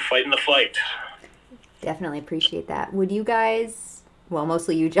and fighting the fight. Definitely appreciate that. Would you guys, well,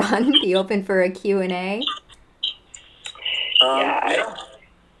 mostly you, John, be open for a Q&A? Yeah.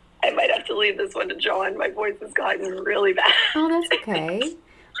 I might have to leave this one to John. My voice has gotten really bad. Oh, that's okay.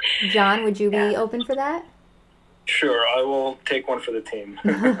 John, would you be open for that? Sure, I will take one for the team.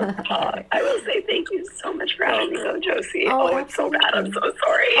 I will say thank you so much for having me, though, Josie. Oh, it's so bad. I'm so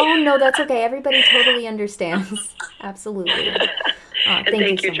sorry. Oh, no, that's okay. Everybody totally understands. Absolutely. And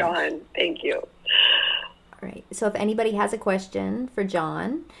thank you, John. Much. Thank you. All right. So if anybody has a question for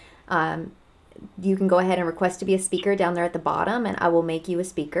John, you can go ahead and request to be a speaker down there at the bottom, and I will make you a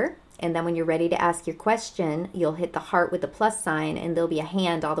speaker. And then when you're ready to ask your question, you'll hit the heart with the plus sign, and there'll be a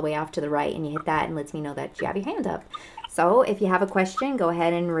hand all the way off to the right, and you hit that and lets me know that you have your hand up. So if you have a question, go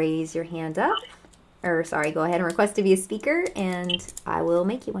ahead and raise your hand up. Go ahead and request to be a speaker, and I will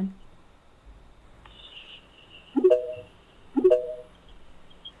make you one.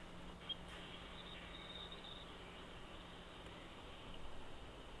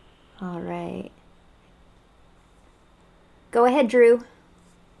 All right. Go ahead, Drew.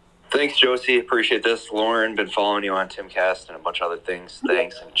 Thanks, Josie. Appreciate this. Lauren, been following you on Timcast and a bunch of other things.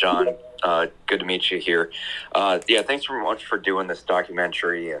 Thanks. And John, good to meet you here. Thanks very much for doing this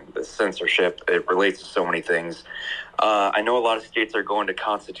documentary and the censorship. It relates to so many things. I know a lot of states are going to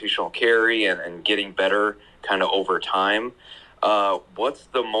constitutional carry and getting better kind of over time. What's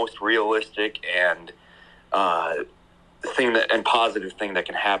the most realistic and positive thing that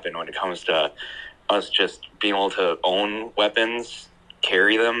can happen when it comes to us just being able to own weapons,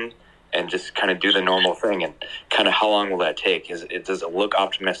 carry them, and just kind of do the normal thing? And kind of how long will that take? Does it look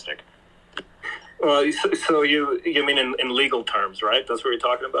optimistic? So you mean in legal terms, right? That's what you're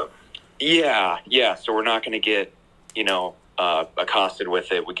talking about? Yeah. So we're not going to get, accosted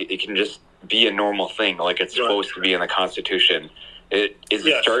with it. It can just be a normal thing, like it's supposed to be in the Constitution. Is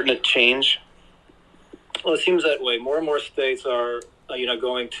it starting to change? Well, it seems that way. More and more states are,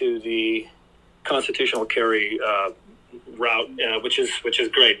 going to the constitutional carry route, which is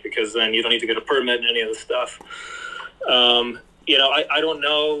great, because then you don't need to get a permit and any of the stuff. I don't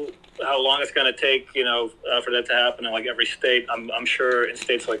know how long it's going to take, for that to happen in like every state. I'm sure in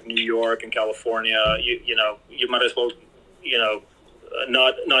states like New York and California, you might as well,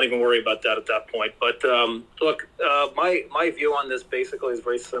 not even worry about that at that point. But look, my view on this basically is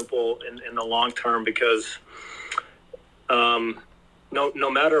very simple in the long term, because no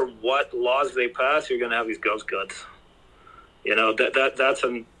matter what laws they pass, you're going to have these ghost guns.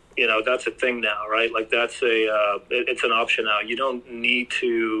 That's a thing now, right? Like it's an option now. You don't need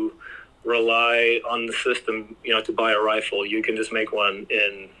to rely on the system, to buy a rifle. You can just make one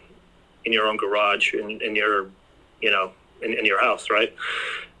in your own garage, in your, in your house, right?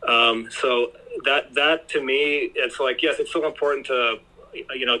 So that to me, it's like, yes, it's still important to,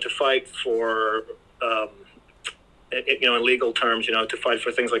 to fight for, in legal terms, to fight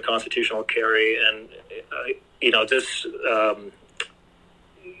for things like constitutional carry and, this,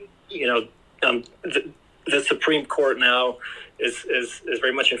 the Supreme Court now is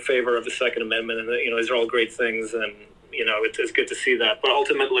very much in favor of the Second Amendment, and these are all great things, and it's good to see that. But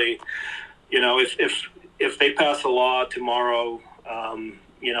ultimately, if they pass a law tomorrow,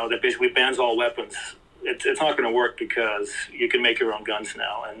 that basically bans all weapons, it's not going to work, because you can make your own guns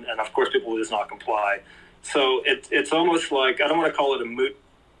now, and of course people will just not comply. So it's almost like, I don't want to call it a moot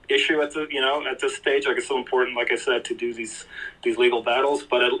issue at this stage. Like, it's so important, like I said, to do these legal battles,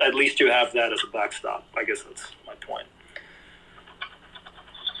 but at least you have that as a backstop. I guess that's my point.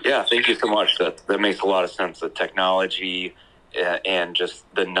 Yeah, thank you so much. That makes a lot of sense. The technology and just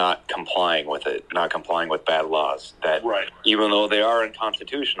the not complying with bad laws, that right, even though they are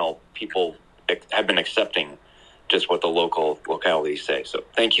unconstitutional, people have been accepting just what the localities say. So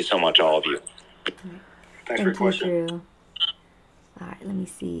thank you so much, all of you. Thanks for your question. Drew. All right, let me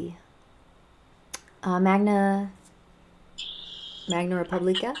see. Magna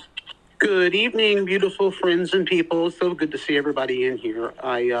Republica. Good evening, beautiful friends and people. It's so good to see everybody in here.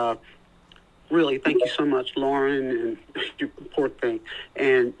 I really thank you so much, Lauren, and you poor thing,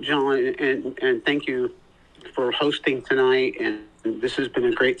 and John, and thank you for hosting tonight. And this has been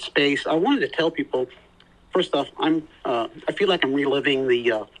a great space. I wanted to tell people, first off, I feel like I'm reliving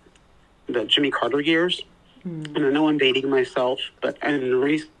the Jimmy Carter years. And I know I'm dating myself, and the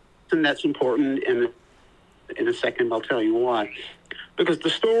reason that's important, and in a second I'll tell you why. Because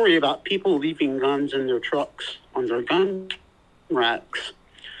the story about people leaving guns in their trucks on their gun racks,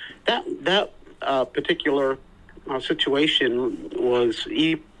 that particular situation was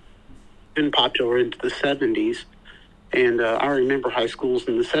even popular into the 70s. And I remember high schools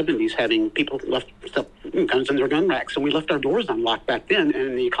in the 70s having people left guns in their gun racks, and we left our doors unlocked back then,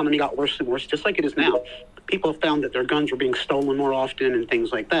 and the economy got worse and worse, just like it is now. People have found that their guns were being stolen more often and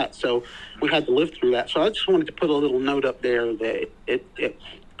things like that. So we had to live through that. So I just wanted to put a little note up there that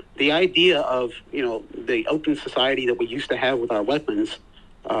the idea of, the open society that we used to have with our weapons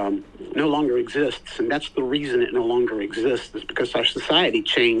no longer exists. And that's the reason it no longer exists, is because our society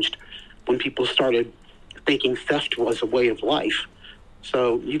changed when people started thinking theft was a way of life.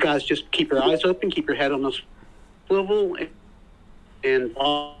 So you guys just keep your eyes open, keep your head on the swivel, and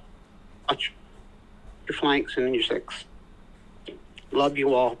watch your flanks and your six. Love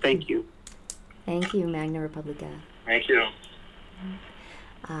you all. Thank you. Thank you, Magna Republica. Thank you.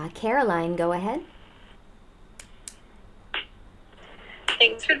 Caroline, go ahead.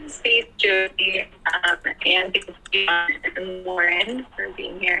 Thanks for the space, Josie, and thank you, and Lauren, for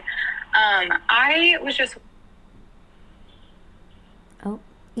being here. I was just... Oh,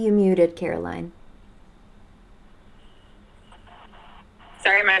 you muted, Caroline.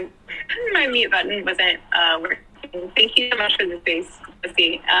 Sorry, my mute button wasn't working. Thank you so much for the space,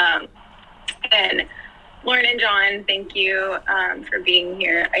 Josie. And Lauren and John, thank you for being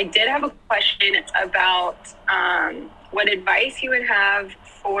here. I did have a question about what advice you would have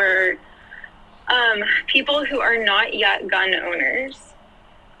for people who are not yet gun owners,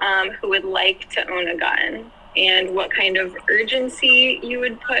 who would like to own a gun, and what kind of urgency you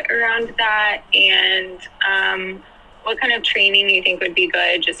would put around that, and what kind of training you think would be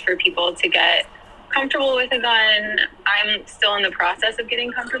good just for people to get comfortable with a gun. I'm still in the process of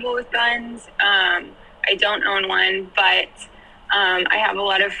getting comfortable with guns. I don't own one, but I have a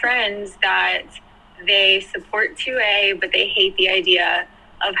lot of friends that they support 2A, but they hate the idea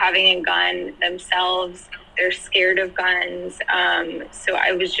of having a gun themselves. They're scared of guns. So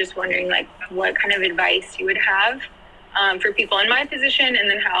I was just wondering, what kind of advice you would have for people in my position, and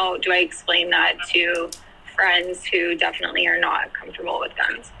then how do I explain that to friends who definitely are not comfortable with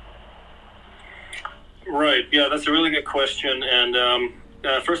guns? Right. Yeah, that's a really good question. And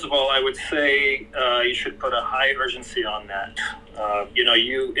first of all, I would say you should put a high urgency on that.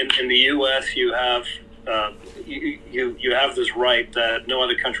 You in the U.S., you have you have this right that no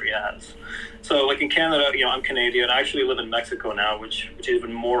other country has. So, like in Canada, I'm Canadian. I actually live in Mexico now, which is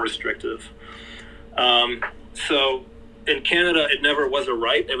even more restrictive. So in Canada, it never was a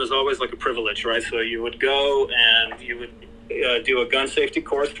right. It was always like a privilege, right? So you would go and you would do a gun safety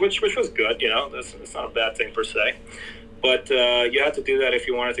course, which was good. That's not a bad thing per se. But you had to do that if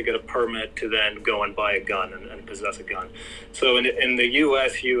you wanted to get a permit to then go and buy a gun and possess a gun. So in the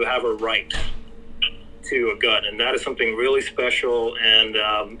U.S., you have a right to a gun, and that is something really special, and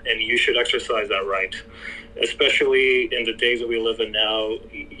you should exercise that right. Especially in the days that we live in now,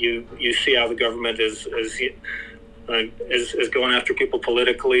 you see how the government is going after people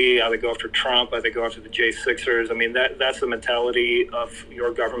politically, how they go after Trump, how they go after the J6ers. I mean, that's the mentality of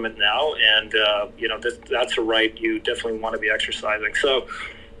your government now, and that's a right you definitely want to be exercising. So,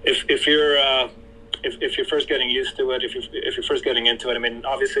 if you're first getting used to it, if you're first getting into it, I mean,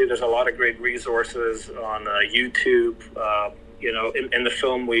 obviously there's a lot of great resources on YouTube. In the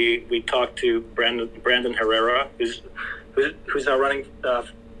film, we talked to Brandon Herrera, who's now running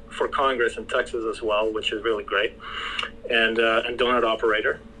for Congress in Texas as well, which is really great, and Donut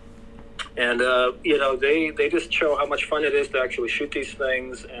Operator, and they just show how much fun it is to actually shoot these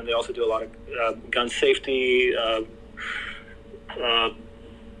things, and they also do a lot of gun safety.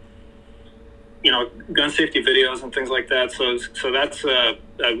 Gun safety videos and things like that. So that's a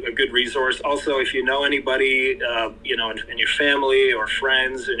good resource. Also, if you know anybody, in your family or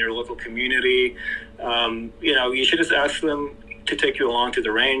friends in your local community, you should just ask them to take you along to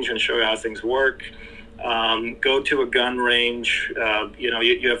the range and show you how things work. Go to a gun range. You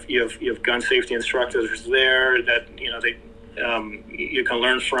have gun safety instructors there that you can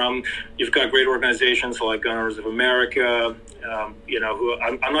learn from. You've got great organizations like Gun Owners of America, who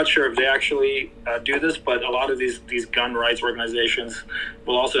I'm not sure if they actually do this, but a lot of these gun rights organizations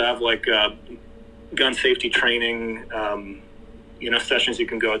will also have like gun safety training, sessions you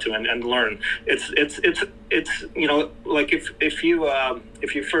can go to and learn. It's like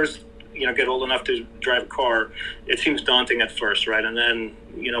if you first get old enough to drive a car, it seems daunting at first, right? And then,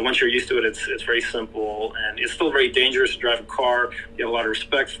 once you're used to it, it's very simple, and it's still very dangerous to drive a car. You have a lot of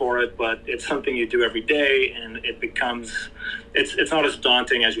respect for it, but it's something you do every day, and it becomes, it's not as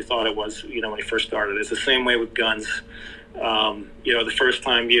daunting as you thought it was, when you first started. It's the same way with guns. The first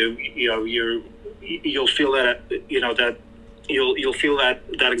time you'll feel that, you'll feel that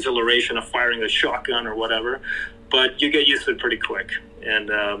exhilaration of firing a shotgun or whatever, but you get used to it pretty quick. And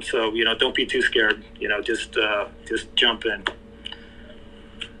so don't be too scared. Just jump in.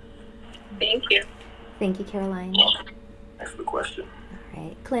 Thank you. Thank you, Caroline. Thanks for the question. All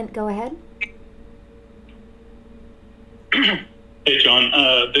right, Clint, go ahead. Hey, John.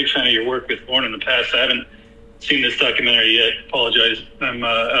 Big fan of your work with Lauren in the past. I haven't seen this documentary yet. Apologize. I'm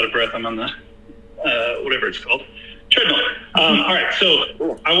out of breath. I'm on the whatever it's called. Treadmill. All right.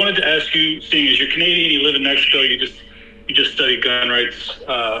 So I wanted to ask you, seeing as you're Canadian, you live in Mexico, you just studied gun rights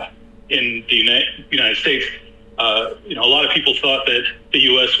in the United States. A lot of people thought that the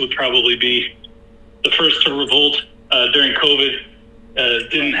U.S. would probably be the first to revolt during COVID.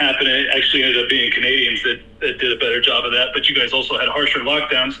 Didn't happen. It actually ended up being Canadians that did a better job of that. But you guys also had harsher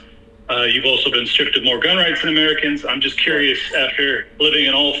lockdowns. You've also been stripped of more gun rights than Americans. I'm just curious, after living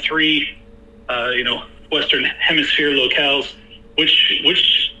in all three, Western Hemisphere locales,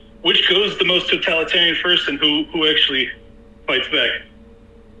 which goes the most totalitarian first, and who actually fights back?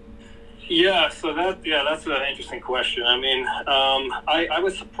 Yeah, so that's an interesting question. I mean, I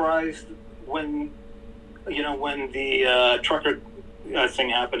was surprised when the trucker thing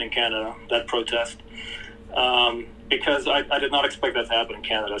happened in Canada, that protest, because I did not expect that to happen in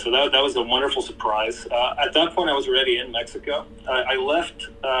Canada. So that was a wonderful surprise. At that point, I was already in Mexico. I left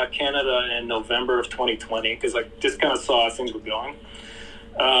Canada in November of 2020 because I just kind of saw how things were going.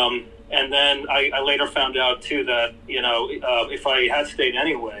 And then I later found out, too, that, if I had stayed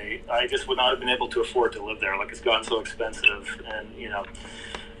anyway, I just would not have been able to afford to live there. Like, it's gotten so expensive. And,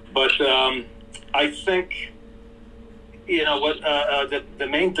 but I think, the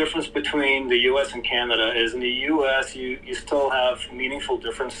main difference between the U.S. and Canada is in the U.S., you still have meaningful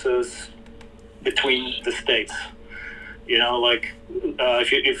differences between the states.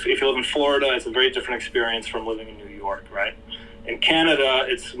 If you live in Florida, it's a very different experience from living in New York, right? In Canada,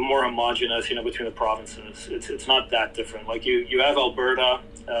 it's more homogenous, between the provinces. It's not that different. Like you have Alberta,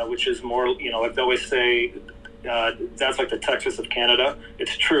 which is more, like they always say, that's like the Texas of Canada.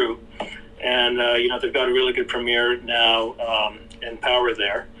 It's true. And, they've got a really good premier now in power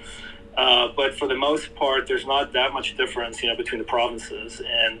there. But for the most part, there's not that much difference, between the provinces.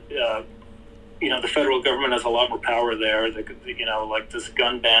 And, the federal government has a lot more power there. Like this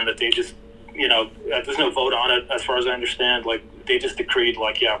gun ban that they just there's no vote on it as far as I understand. Like, they just decreed,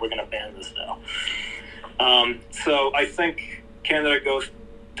 like, yeah, we're going to ban this now. So I think Canada goes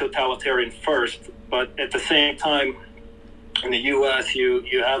totalitarian first, but at the same time, in the U.S., you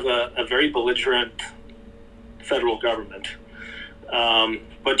have a very belligerent federal government,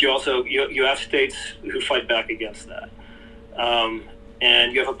 but you also you have states who fight back against that,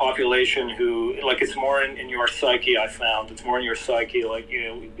 and you have a population who, like, it's more in your psyche. I found it's more in your psyche, like,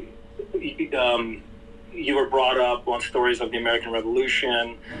 you were brought up on stories of the American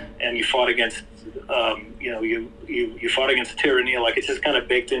Revolution, and you fought against, you fought against tyranny. Like, it's just kind of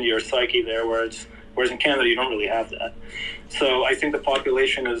baked into your psyche there, whereas in Canada, you don't really have that. So I think the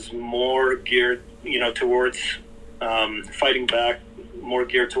population is more geared, towards fighting back, more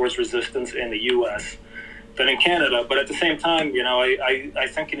geared towards resistance in the U.S. than in Canada. But at the same time, I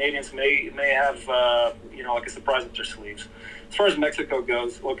think Canadians may have, like a surprise up their sleeves. As far as Mexico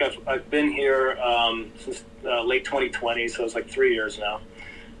goes, look, I've been here since late 2020, so it's like 3 years now.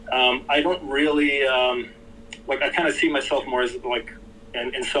 I don't really, I kind of see myself more as like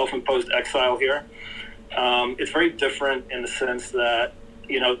in self-imposed exile here. It's very different in the sense that,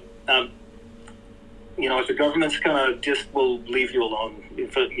 if the government's kind of just will leave you alone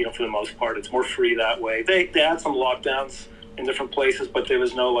for the most part. It's more free that way. They had some lockdowns in different places, but there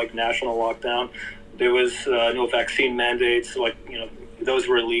was no like national lockdown. There was no vaccine mandates, those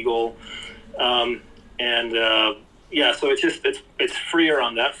were illegal. So it's freer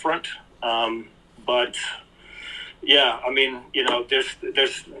on that front. But yeah, I mean,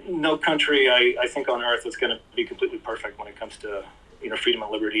 there's no country I think on earth that's going to be completely perfect when it comes to, freedom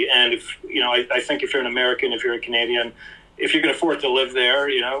and liberty. And if, I think if you're an American, if you're a Canadian, if you can afford to live there,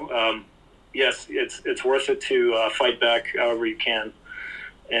 yes, it's worth it to fight back however you can.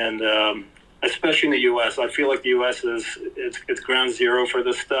 And especially in the U.S., I feel like the U.S. it's ground zero for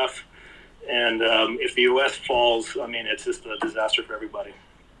this stuff. And if the U.S. falls, I mean, it's just a disaster for everybody.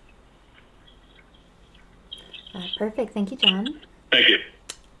 Perfect. Thank you, John. Thank you.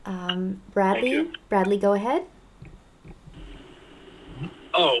 Bradley. Thank you. Bradley, go ahead.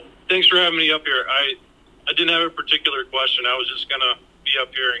 Oh, thanks for having me up here. I didn't have a particular question. I was just going to be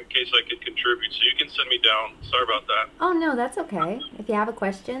up here in case I could contribute, so you can send me down. Sorry about that. Oh, no, that's okay. If you have a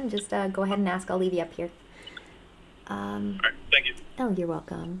question, just go ahead and ask. I'll leave you up here. All right, thank you. Oh, you're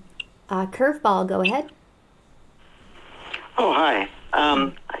welcome. Curveball, go ahead. Oh, hi.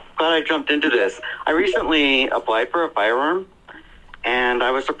 Glad I jumped into this. I recently applied for a firearm, and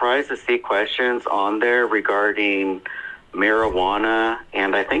I was surprised to see questions on there regarding marijuana,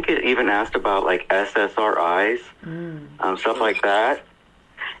 and I think it even asked about like SSRIs, stuff like that.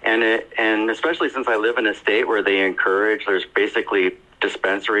 And especially since I live in a state where there's basically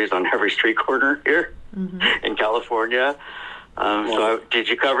dispensaries on every street corner here in California. Did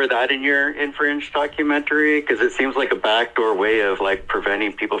you cover that in your Infringed documentary? Because it seems like a backdoor way of like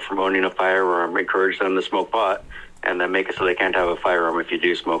preventing people from owning a firearm, encourage them to smoke pot, and then make it so they can't have a firearm if you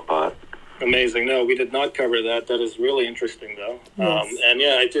do smoke pot. Amazing. No, we did not cover that. That is really interesting, though. Yes. And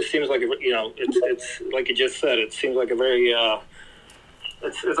yeah, it just seems like it's like you just said. It seems like a very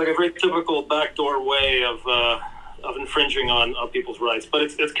it's like a very typical backdoor way of infringing on people's rights. But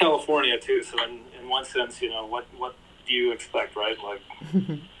it's California too, so in one sense, what do you expect, right? Like,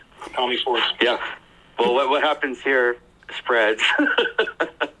 call me for it. Yeah. Well, what happens here spreads.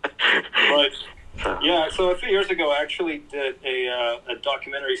 Right. Yeah, so a few years ago, I actually did a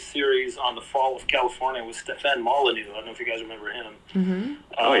documentary series on the fall of California with Stefan Molyneux. I don't know if you guys remember him. Mm-hmm.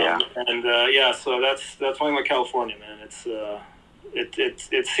 Oh yeah. And so that's one with California, man. It's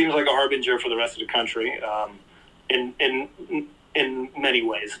it seems like a harbinger for the rest of the country, in many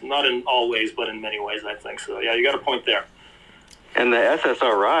ways, not in all ways, but in many ways, I think. So yeah, you got a point there. And the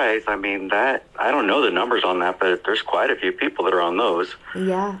SSRIs, I mean, that I don't know the numbers on that, but there's quite a few people that are on those.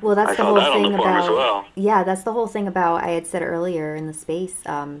 Yeah, well, that's the whole thing about. Well. Yeah, that's the whole thing about. I had said earlier in the space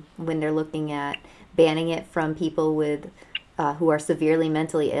when they're looking at banning it from people with who are severely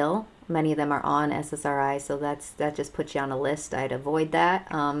mentally ill. Many of them are on SSRI, so that just puts you on a list. I'd avoid that.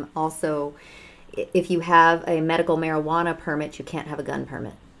 Also, if you have a medical marijuana permit, you can't have a gun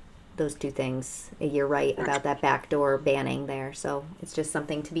permit. Those two things, you're right about that backdoor banning there. So it's just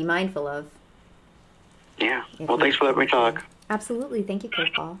something to be mindful of. Yeah. Well, thanks for letting me talk. Absolutely. Thank you,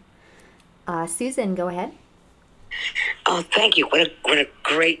 Paul. Susan, go ahead. Oh, thank you. What a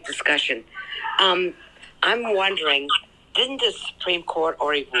great discussion. I'm wondering, didn't the Supreme Court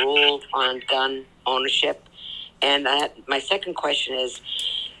already rule on gun ownership? And my second question is,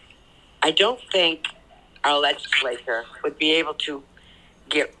 I don't think our legislature would be able to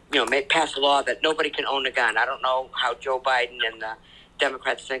pass a law that nobody can own a gun. I don't know how Joe Biden and the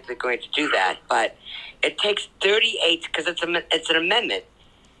Democrats think they're going to do that, but it takes 38 because it's an amendment,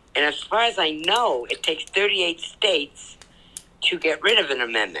 and as far as I know, it takes 38 states to get rid of an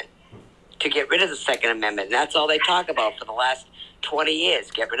amendment, to get rid of the Second Amendment, and that's all they talk about for the last 20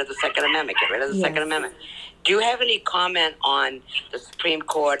 years. Get rid of the Second Amendment. Get rid of the Second Amendment. Do you have any comment on the Supreme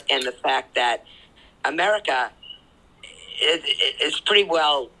Court and the fact that America is pretty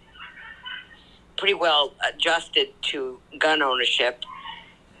well adjusted to gun ownership,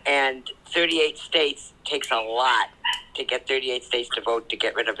 and 38 states takes a lot to get 38 states to vote to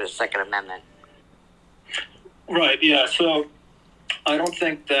get rid of the Second Amendment? Right. Yeah. So I don't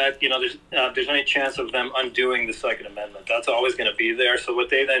think that there's any chance of them undoing the Second Amendment. That's always going to be there. So what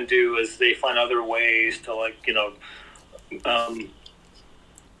they then do is they find other ways to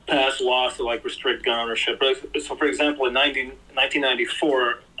pass laws to restrict gun ownership. So, for example, in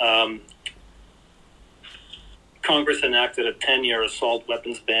 1994, Congress enacted a 10-year assault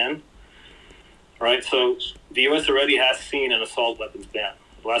weapons ban. Right. So the U.S. already has seen an assault weapons ban.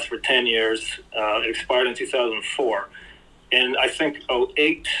 It lasts for 10 years. It expired in 2004. And I think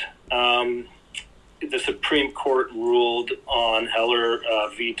 2008, the Supreme Court ruled on Heller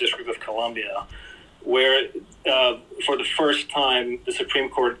v. District of Columbia, where for the first time the Supreme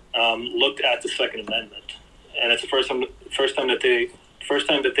Court looked at the Second Amendment, and it's the first time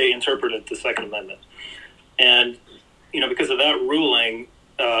that they interpreted the Second Amendment. And because of that ruling,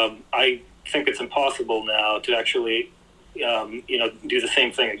 I think it's impossible now to actually do the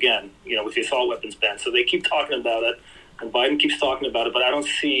same thing again. With the assault weapons ban. So they keep talking about it. And Biden keeps talking about it, but I don't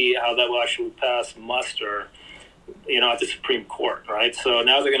see how that will actually pass muster, at the Supreme Court, right? So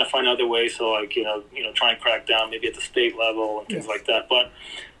now they're going to find other ways to, try and crack down maybe at the state level and things like that. But,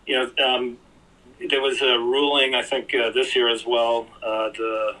 there was a ruling, I think, this year as well,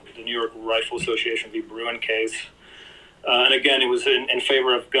 the New York Rifle Association v. Bruin case. And again, it was in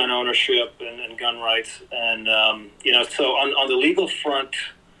favor of gun ownership and gun rights. And, so on the legal front,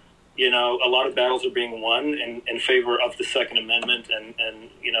 a lot of battles are being won in favor of the Second Amendment and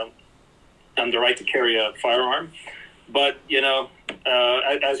the right to carry a firearm. But,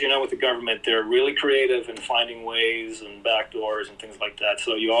 as you know, with the government, they're really creative in finding ways and backdoors and things like that.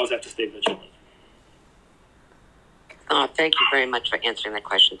 So you always have to stay vigilant. Thank you very much for answering that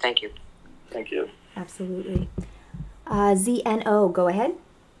question. Thank you. Thank you. Absolutely. ZNO, go ahead.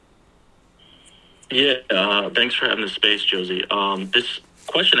 Yeah, thanks for having the space, Josie. This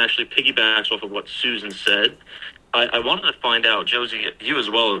question actually piggybacks off of what Susan said. I wanted to find out, Josie, you as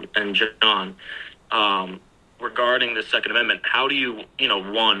well, and John, regarding the Second Amendment, how do you,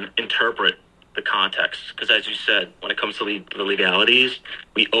 one, interpret the context? Because as you said, when it comes to the legalities,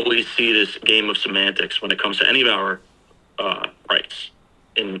 we always see this game of semantics when it comes to any of our rights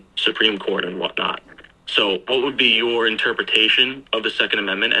in Supreme Court and whatnot. So what would be your interpretation of the Second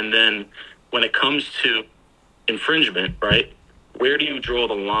Amendment? And then when it comes to infringement, right, where do you draw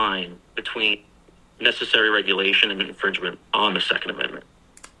the line between necessary regulation and infringement on the Second Amendment?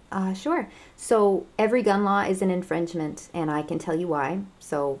 Sure. So every gun law is an infringement, and I can tell you why.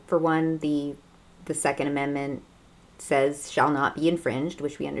 So for one, the Second Amendment says shall not be infringed,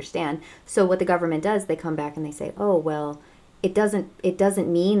 which we understand. So what the government does, they come back and they say, oh, well, it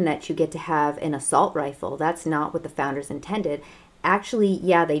doesn't mean that you get to have an assault rifle. That's not what the founders intended. Actually,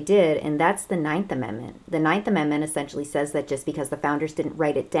 yeah, they did, and that's the Ninth Amendment. The Ninth Amendment essentially says that just because the founders didn't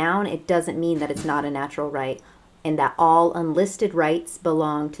write it down, it doesn't mean that it's not a natural right, and that all unlisted rights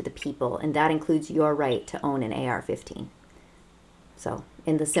belong to the people, and that includes your right to own an AR-15. So,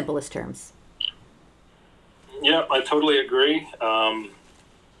 in the simplest terms. Yeah, I totally agree.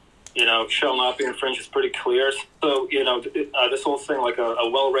 Shall not be infringed is pretty clear. So, this whole thing, like a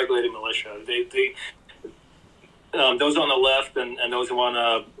well-regulated militia, they those on the left and those who want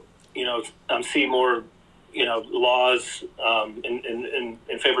to, see more, laws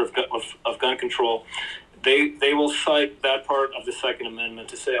in favor of gun control, they will cite that part of the Second Amendment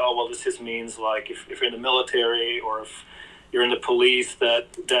to say, oh, well, this just means like if you're in the military or if you're in the police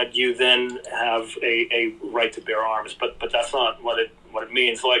that you then have a right to bear arms. But that's not what it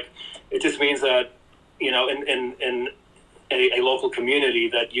means. Like, it just means that, in a local community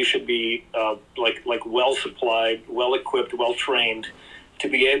that you should be like well supplied, well equipped, well trained to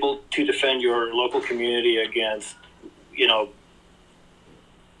be able to defend your local community against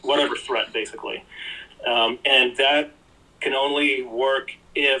whatever threat, basically, and that can only work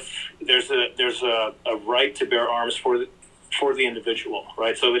if there's a right to bear arms for the individual,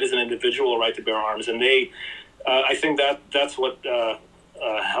 right? So it is an individual right to bear arms, and I think that's what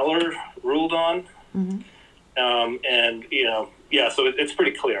Heller ruled on. Mm-hmm. And yeah, so it's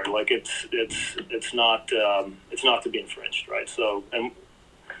pretty clear. Like it's not to be infringed, right? So, and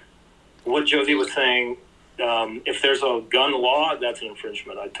what Josie was saying, if there's a gun law, that's an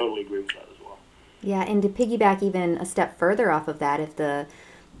infringement. I totally agree with that as well. Yeah, and to piggyback even a step further off of that, if the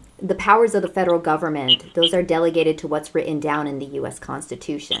powers of the federal government, those are delegated to what's written down in the U.S.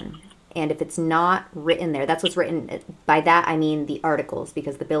 Constitution. And if it's not written there, that's what's written. By that I mean the articles,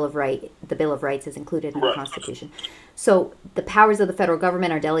 because the Bill of Rights is included in the Constitution. So the powers of the federal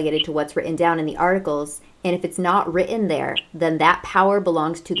government are delegated to what's written down in the articles. And if it's not written there, then that power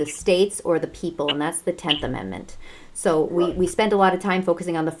belongs to the states or the people, and that's the 10th Amendment. So we spend a lot of time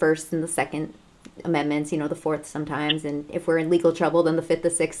focusing on the First and the Second Amendments, the Fourth sometimes, and if we're in legal trouble, then the Fifth, the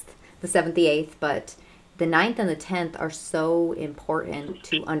Sixth, the Seventh, the Eighth, but the 9th and the 10th are so important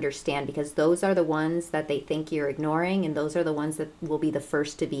to understand, because those are the ones that they think you're ignoring, and those are the ones that will be the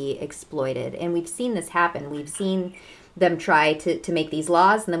first to be exploited. And we've seen this happen. We've seen them try to make these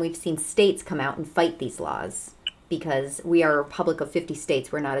laws, and then we've seen states come out and fight these laws, because we are a republic of 50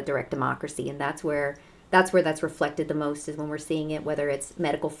 states. We're not a direct democracy, and that's where that's reflected the most, is when we're seeing it, whether it's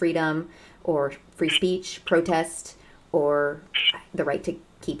medical freedom or free speech, protest, or the right to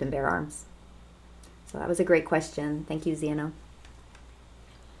keep and bear arms. So that was a great question. Thank you, Zeno.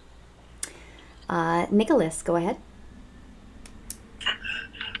 Nicholas, go ahead.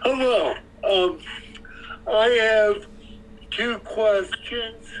 Hello. I have two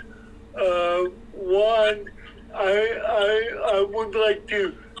questions. One, I would like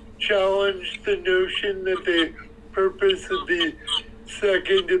to challenge the notion that the purpose of the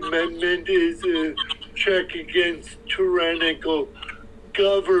Second Amendment is a check against tyrannical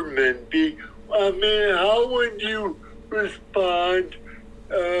government. How would you respond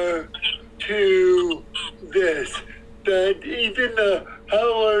to this? That even the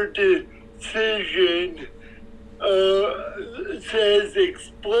Heller decision says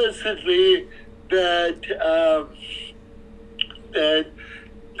explicitly that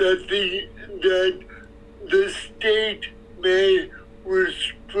the state may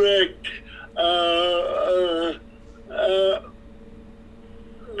restrict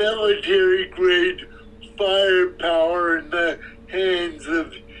military-grade firepower in the hands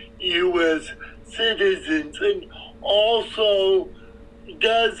of U.S. citizens, and also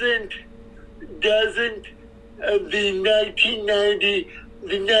doesn't the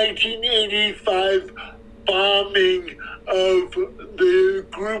 1985 bombing of the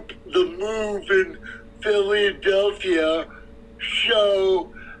group The Move in Philadelphia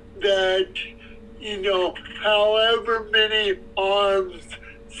show that, however many arms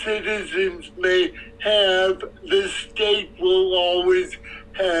citizens may have, the state will always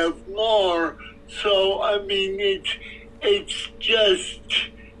have more. So,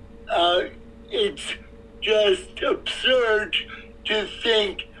 it's just absurd to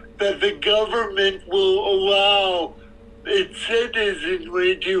think that the government will allow its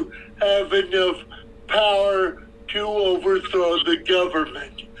citizenry to have enough power to overthrow the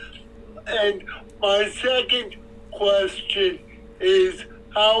government. And my second question is,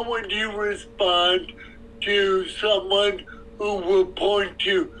 how would you respond to someone who will point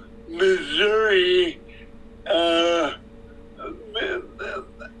to Missouri, the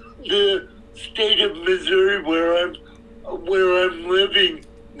state of Missouri where I'm living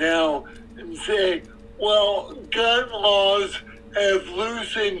now, and say, well, gun laws have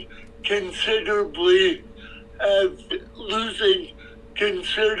loosened considerably.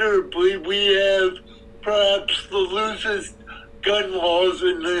 We have perhaps the loosest gun laws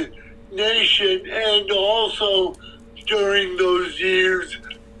in the nation, and also during those years,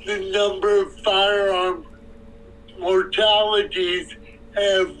 the number of firearm mortalities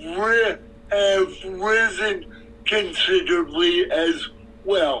have risen considerably as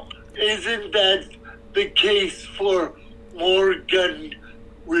well. Isn't that the case for more gun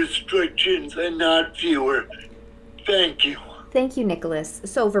restrictions and not fewer? Thank you. Thank you, Nicholas.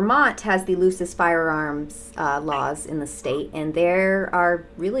 So Vermont has the loosest firearms laws in the state, and there are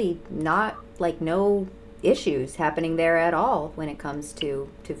really no issues happening there at all when it comes to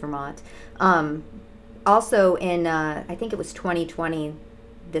Vermont. Also in, I think it was 2020,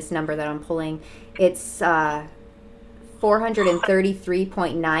 this number that I'm pulling, it's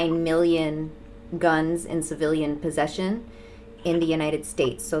 433.9 million guns in civilian possession in the United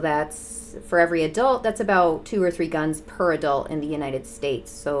States. So that's, for every adult, that's about 2 or 3 guns per adult in the United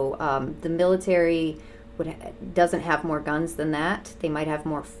States. So the military doesn't have more guns than that. They might have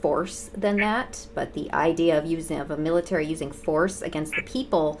more force than that, but the idea of a military using force against the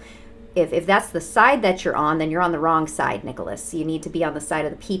people if that's the side that you're on, then you're on the wrong side, Nicholas. You need to be on the side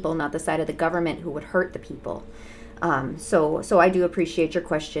of the people, not the side of the government who would hurt the people. So I do appreciate your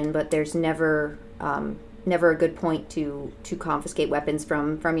question, but there's never a good point to confiscate weapons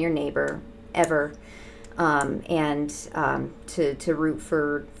from your neighbor ever, and to root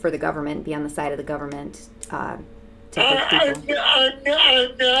for the government, be on the side of the government. I'm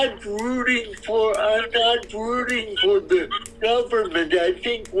not rooting for the government. I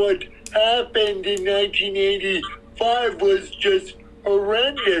think what happened in 1985 was just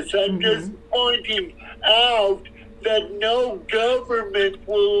horrendous. I'm just pointing out that no government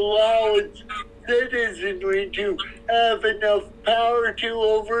will allow its citizenry to have enough power to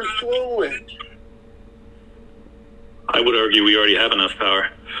overthrow it. I would argue we already have enough power.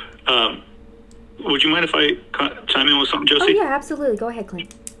 Would you mind if I chime in with something, Josie? Oh, yeah, absolutely. Go ahead,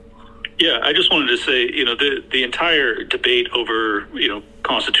 Clint. Yeah, I just wanted to say, the entire debate over,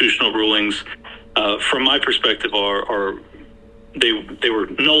 constitutional rulings, from my perspective, they were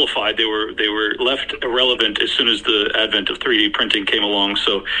nullified. They were left irrelevant as soon as the advent of 3D printing came along.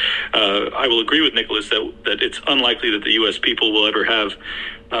 So I will agree with Nicholas that it's unlikely that the U.S. people will ever have,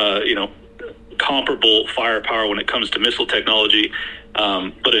 comparable firepower when it comes to missile technology.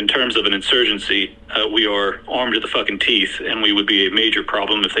 But in terms of an insurgency, we are armed to the fucking teeth, and we would be a major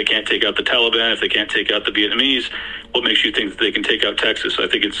problem if they can't take out the Taliban, if they can't take out the Vietnamese. What makes you think that they can take out Texas? I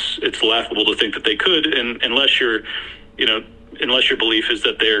think it's laughable to think that they could, and unless your belief is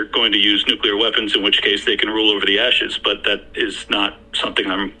that they're going to use nuclear weapons, in which case they can rule over the ashes. But that is not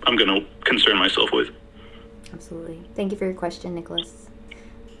something I'm going to concern myself with. Absolutely. Thank you for your question, Nicholas.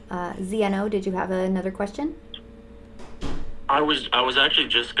 Ziano, did you have another question? I was actually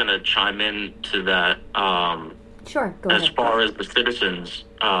just going to chime in to that. Sure, go as ahead. Far as the citizens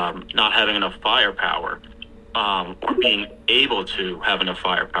not having enough firepower, or being able to have enough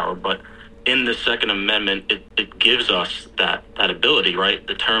firepower, but in the Second Amendment, it gives us that ability, right?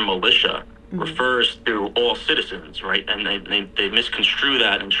 The term militia refers to all citizens, right? And they misconstrue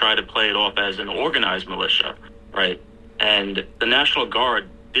that and try to play it off as an organized militia, right? And the National Guard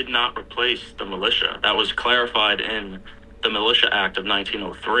did not replace the militia. That was clarified in the Militia Act of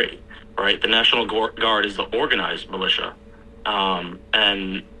 1903, right? The National Guard is the organized militia.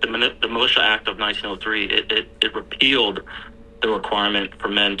 And the Militia Act of 1903, it repealed the requirement for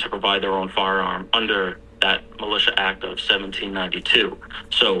men to provide their own firearm under that Militia Act of 1792.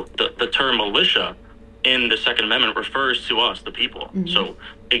 So the term militia in the Second Amendment refers to us, the people. So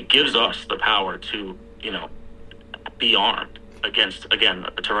it gives us the power to, be armed against, again,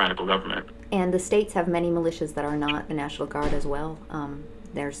 a tyrannical government. And the states have many militias that are not the National Guard as well.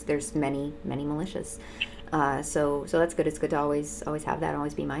 There's many militias. So that's good. It's good to always have that, and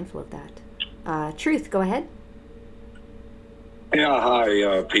always be mindful of that. Truth, go ahead. Yeah,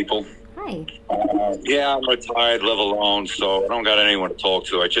 hi, people. Hi. Yeah, I'm retired, live alone, so I don't got anyone to talk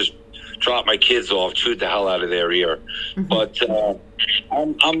to. I just dropped my kids off, chewed the hell out of their ear. But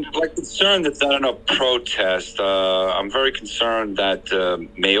I'm concerned that not enough protest. I'm very concerned that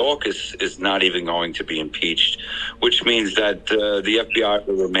Mayorkas is not even going to be impeached, which means that the FBI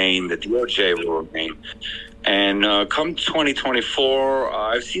will remain, the DOJ will remain. And come 2024,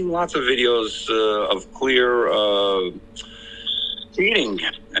 I've seen lots of videos of clear cheating,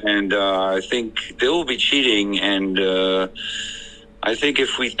 and I think they will be cheating, and I think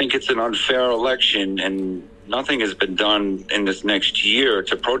if we think it's an unfair election and nothing has been done in this next year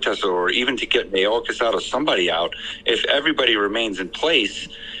to protest or even to get Mayorkas out or somebody out, if everybody remains in place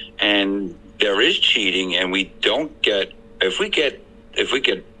and there is cheating and we don't get, if we get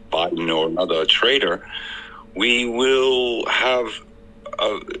Biden or another traitor, we will have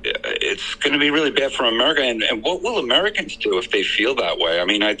it's going to be really bad for America. And what will Americans do if they feel that way? I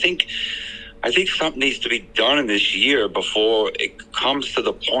mean, I think something needs to be done in this year before it comes to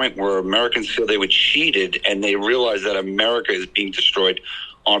the point where Americans feel they were cheated and they realize that America is being destroyed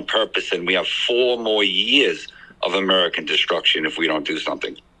on purpose. And we have 4 more years of American destruction if we don't do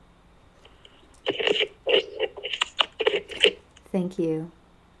something. Thank you.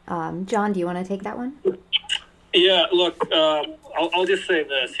 John, do you want to take that one? Yeah, look, I'll just say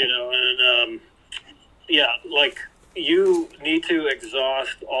this, you need to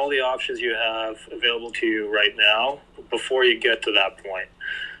exhaust all the options you have available to you right now before you get to that point.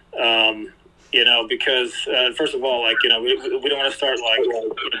 Because first of all, we don't want to start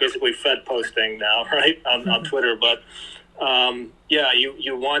basically Fed posting now, right, on Twitter, but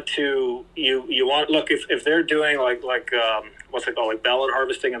you want look, if they're doing what's it called, like ballot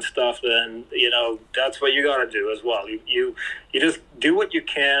harvesting and stuff, then that's what you got to do as well. You just do what you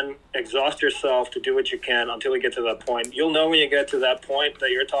can, exhaust yourself to do what you can until you get to that point. You'll know when you get to that point that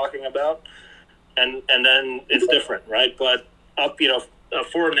you're talking about, and then it's different, right? But up,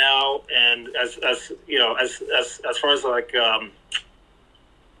 for now, and as far as like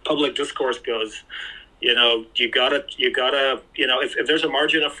public discourse goes, you gotta, if there's a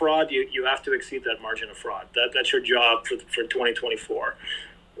margin of fraud, you have to exceed that margin of fraud. That's your job for 2024,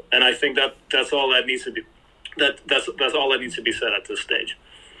 and I think that's all that needs to be. That's all that needs to be said at this stage.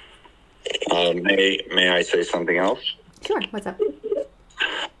 May I say something else? Sure. What's up?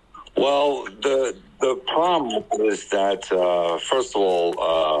 Well, the problem is that first of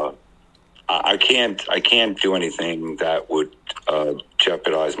all, I can't do anything that would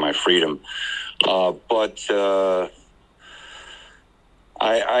jeopardize my freedom. But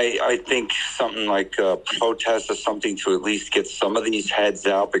I think something like a protest or something to at least get some of these heads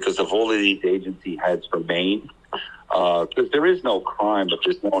out, because if all of these agency heads remain, because there is no crime, but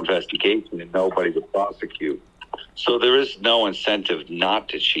there's no investigation and nobody to prosecute. So there is no incentive not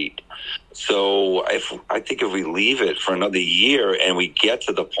to cheat. So I think if we leave it for another year and we get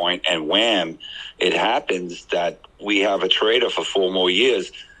to the point and wham, it happens that we have a trader for 4 more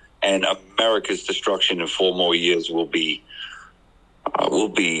years, and America's destruction in 4 more years will be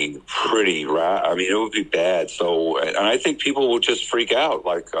pretty I mean, it would be bad. So, and I think people will just freak out.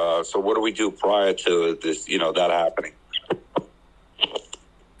 Like, so what do we do prior to this, that happening?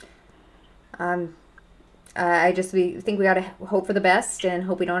 We think we got to hope for the best and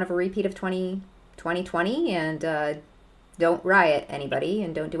hope we don't have a repeat of 2020 and don't riot anybody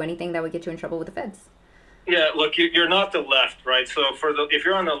and don't do anything that would get you in trouble with the feds. Yeah, look, you're not the left, right? So if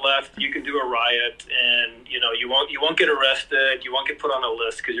you're on the left, you can do a riot, and you won't get arrested, you won't get put on a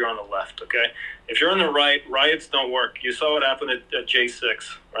list because you're on the left. Okay, if you're on the right, riots don't work. You saw what happened at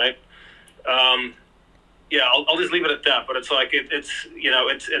J6, right? Yeah, I'll just leave it at that. But it's like it's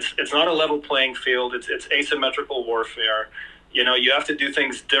not a level playing field. It's asymmetrical warfare. You have to do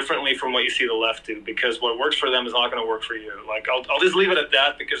things differently from what you see the left do, because what works for them is not going to work for you. Like I'll just leave it at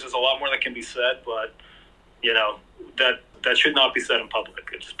that, because there's a lot more that can be said, but. That should not be said in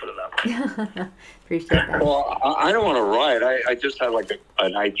public. Let's just put it that way. Appreciate that. Well, I don't want to riot. I just had like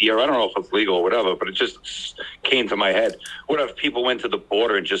an idea. I don't know if it's legal or whatever, but it just came to my head. What if people went to the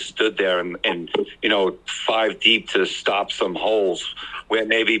border and just stood there and 5 deep to stop some holes where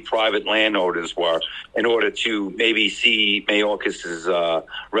maybe private landowners were, in order to maybe see Mayorkas's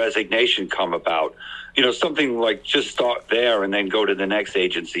resignation come about? Something like just start there and then go to the next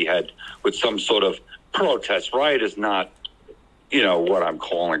agency head with some sort of protest. Riot is not, what I'm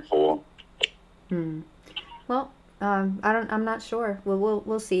calling for. Well, I'm not sure.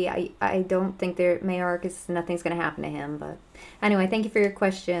 We'll see. I don't think nothing's going to happen to him. But anyway, thank you for your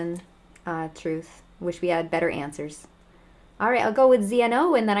question, Truth. Wish we had better answers. All right, I'll go with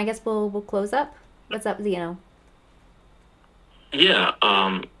ZNO, and then I guess we'll close up. What's up, ZNO? Yeah.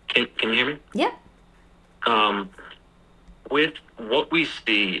 Can you hear me? Yeah. With what we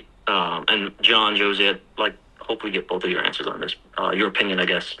see. And John, Josie, I'd hopefully get both of your answers on this, your opinion, I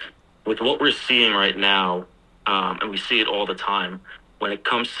guess. With what we're seeing right now, and we see it all the time, when it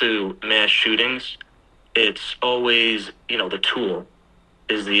comes to mass shootings, it's always, the tool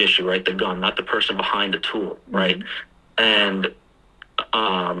is the issue, right? The gun, not the person behind the tool, right? Mm-hmm. And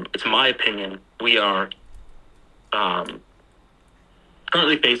it's my opinion, we are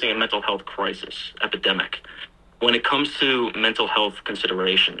currently facing a mental health crisis epidemic. When it comes to mental health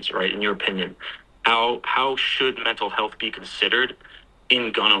considerations, right, in your opinion, how should mental health be considered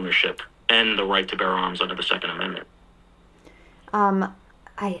in gun ownership and the right to bear arms under the Second Amendment?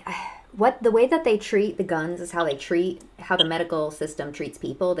 The way that they treat the guns is how the medical system treats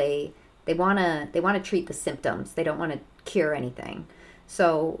people. They want to treat the symptoms. They don't want to cure anything.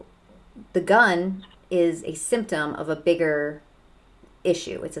 So the gun is a symptom of a bigger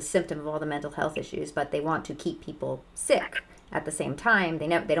issue. It's a symptom of all the mental health issues, but they want to keep people sick at the same time. They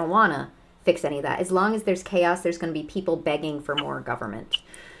don't want to fix any of that. As long as there's chaos, there's going to be people begging for more government.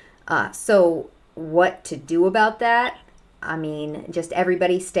 So what to do about that? I mean, just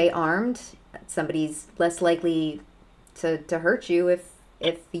everybody stay armed. Somebody's less likely to hurt you if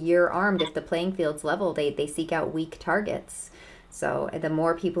you're armed. If the playing field's level, they seek out weak targets. So the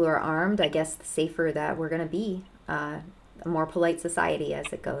more people who are armed, I guess the safer that we're going to be. A more polite society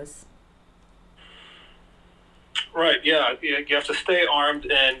as it goes. Right, yeah. You have to stay armed,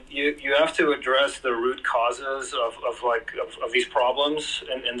 and you have to address the root causes of these problems.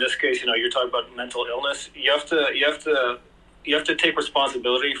 And in this case, you're talking about mental illness. You have to take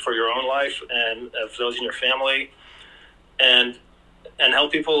responsibility for your own life and of those in your family. and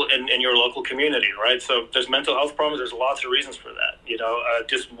help people in your local community, right? So there's mental health problems. There's lots of reasons for that.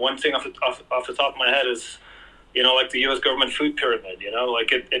 Just one thing off the top of my head is, like the U.S. government food pyramid.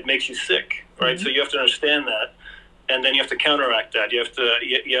 Like it makes you sick, right? Mm-hmm. So you have to understand that, and then you have to counteract that. You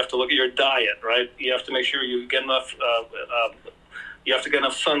have to look at your diet, right? You have to make sure you get enough. You have to get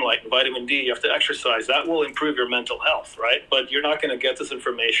enough sunlight and vitamin D. You have to exercise. That will improve your mental health, right? But you're not going to get this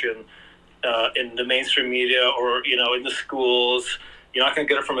information in the mainstream media or in the schools. You're not going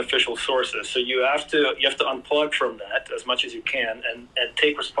to get it from official sources. So you have to unplug from that as much as you can and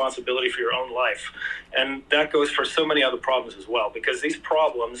take responsibility for your own life. And that goes for so many other problems as well, because these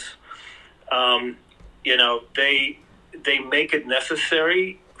problems, they make it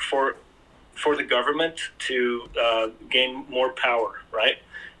necessary for the government to gain more power, right?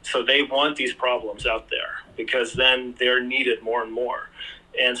 So they want these problems out there because then they're needed more and more.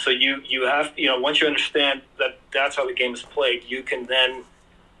 And so you have, once you understand that that's how the game is played, you can then,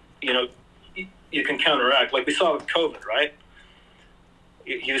 you can counteract. Like we saw with COVID, right?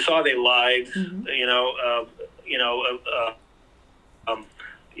 You saw they lied, mm-hmm.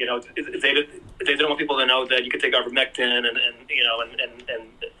 They didn't want people to know that you could take ivermectin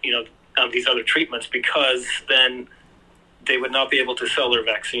and these other treatments, because then they would not be able to sell their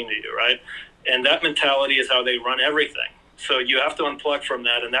vaccine to you, right? And that mentality is how they run everything. So you have to unplug from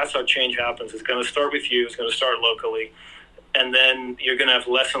that, and that's how change happens. It's going to start with you. It's going to start locally, and then you're going to have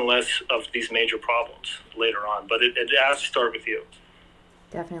less and less of these major problems later on. But it has to start with you.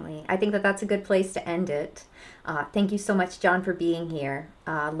 Definitely. I think that's a good place to end it. Thank you so much, John, for being here.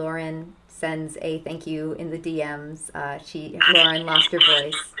 Lauren sends a thank you in the DMs. Lauren lost her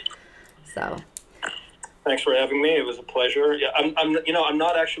voice. So. Thanks for having me. It was a pleasure. Yeah, I'm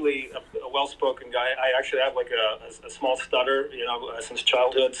not actually a well-spoken guy. I actually have like a small stutter, since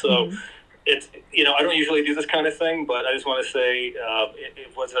childhood. So mm-hmm. It's, I don't usually do this kind of thing, but I just want to say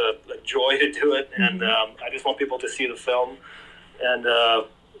it was a joy to do it, and mm-hmm. I just want people to see the film and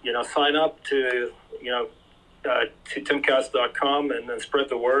sign up to timcast.com and then spread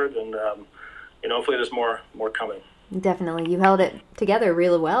the word, and hopefully there's more coming. Definitely. You held it together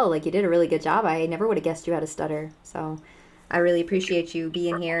really well. Like, you did a really good job. I never would have guessed you had a stutter. So I really appreciate you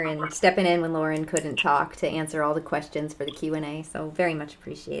being here and stepping in when Lauren couldn't talk to answer all the questions for the Q&A. So very much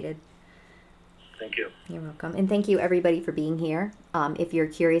appreciated. Thank you. You're welcome. And thank you, everybody, for being here. If you're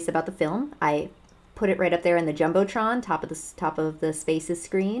curious about the film, I put it right up there in the Jumbotron, top of the Spaces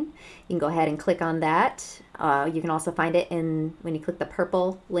screen. You can go ahead and click on that. You can also find it when you click the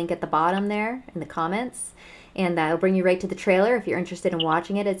purple link at the bottom there in the comments. And that'll bring you right to the trailer. If you're interested in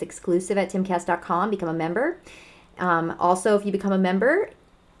watching it, it's exclusive at timcast.com. Become a member. Also, if you become a member,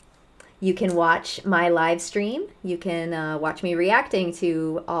 you can watch my live stream. You can watch me reacting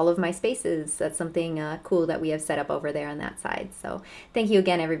to all of my spaces. That's something cool that we have set up over there on that side. So thank you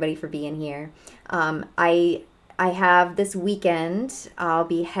again, everybody, for being here. I have this weekend, I'll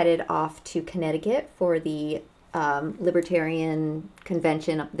be headed off to Connecticut for the Libertarian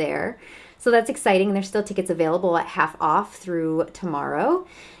Convention up there. So that's exciting. There's still tickets available at half off through tomorrow.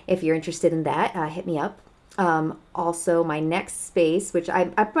 If you're interested in that, hit me up. Also, my next space, which I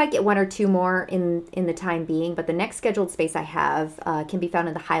might get one or two more in the time being, but the next scheduled space I have can be found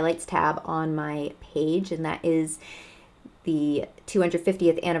in the highlights tab on my page, and that is the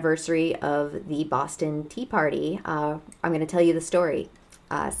 250th anniversary of the Boston Tea Party. I'm going to tell you the story.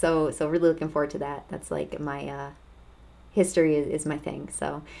 So really looking forward to that. That's like my history is my thing.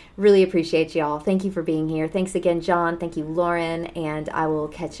 So really appreciate y'all. Thank you for being here. Thanks again, John. Thank you, Lauren. And I will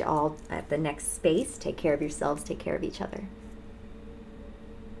catch you all at the next space. Take care of yourselves. Take care of each other.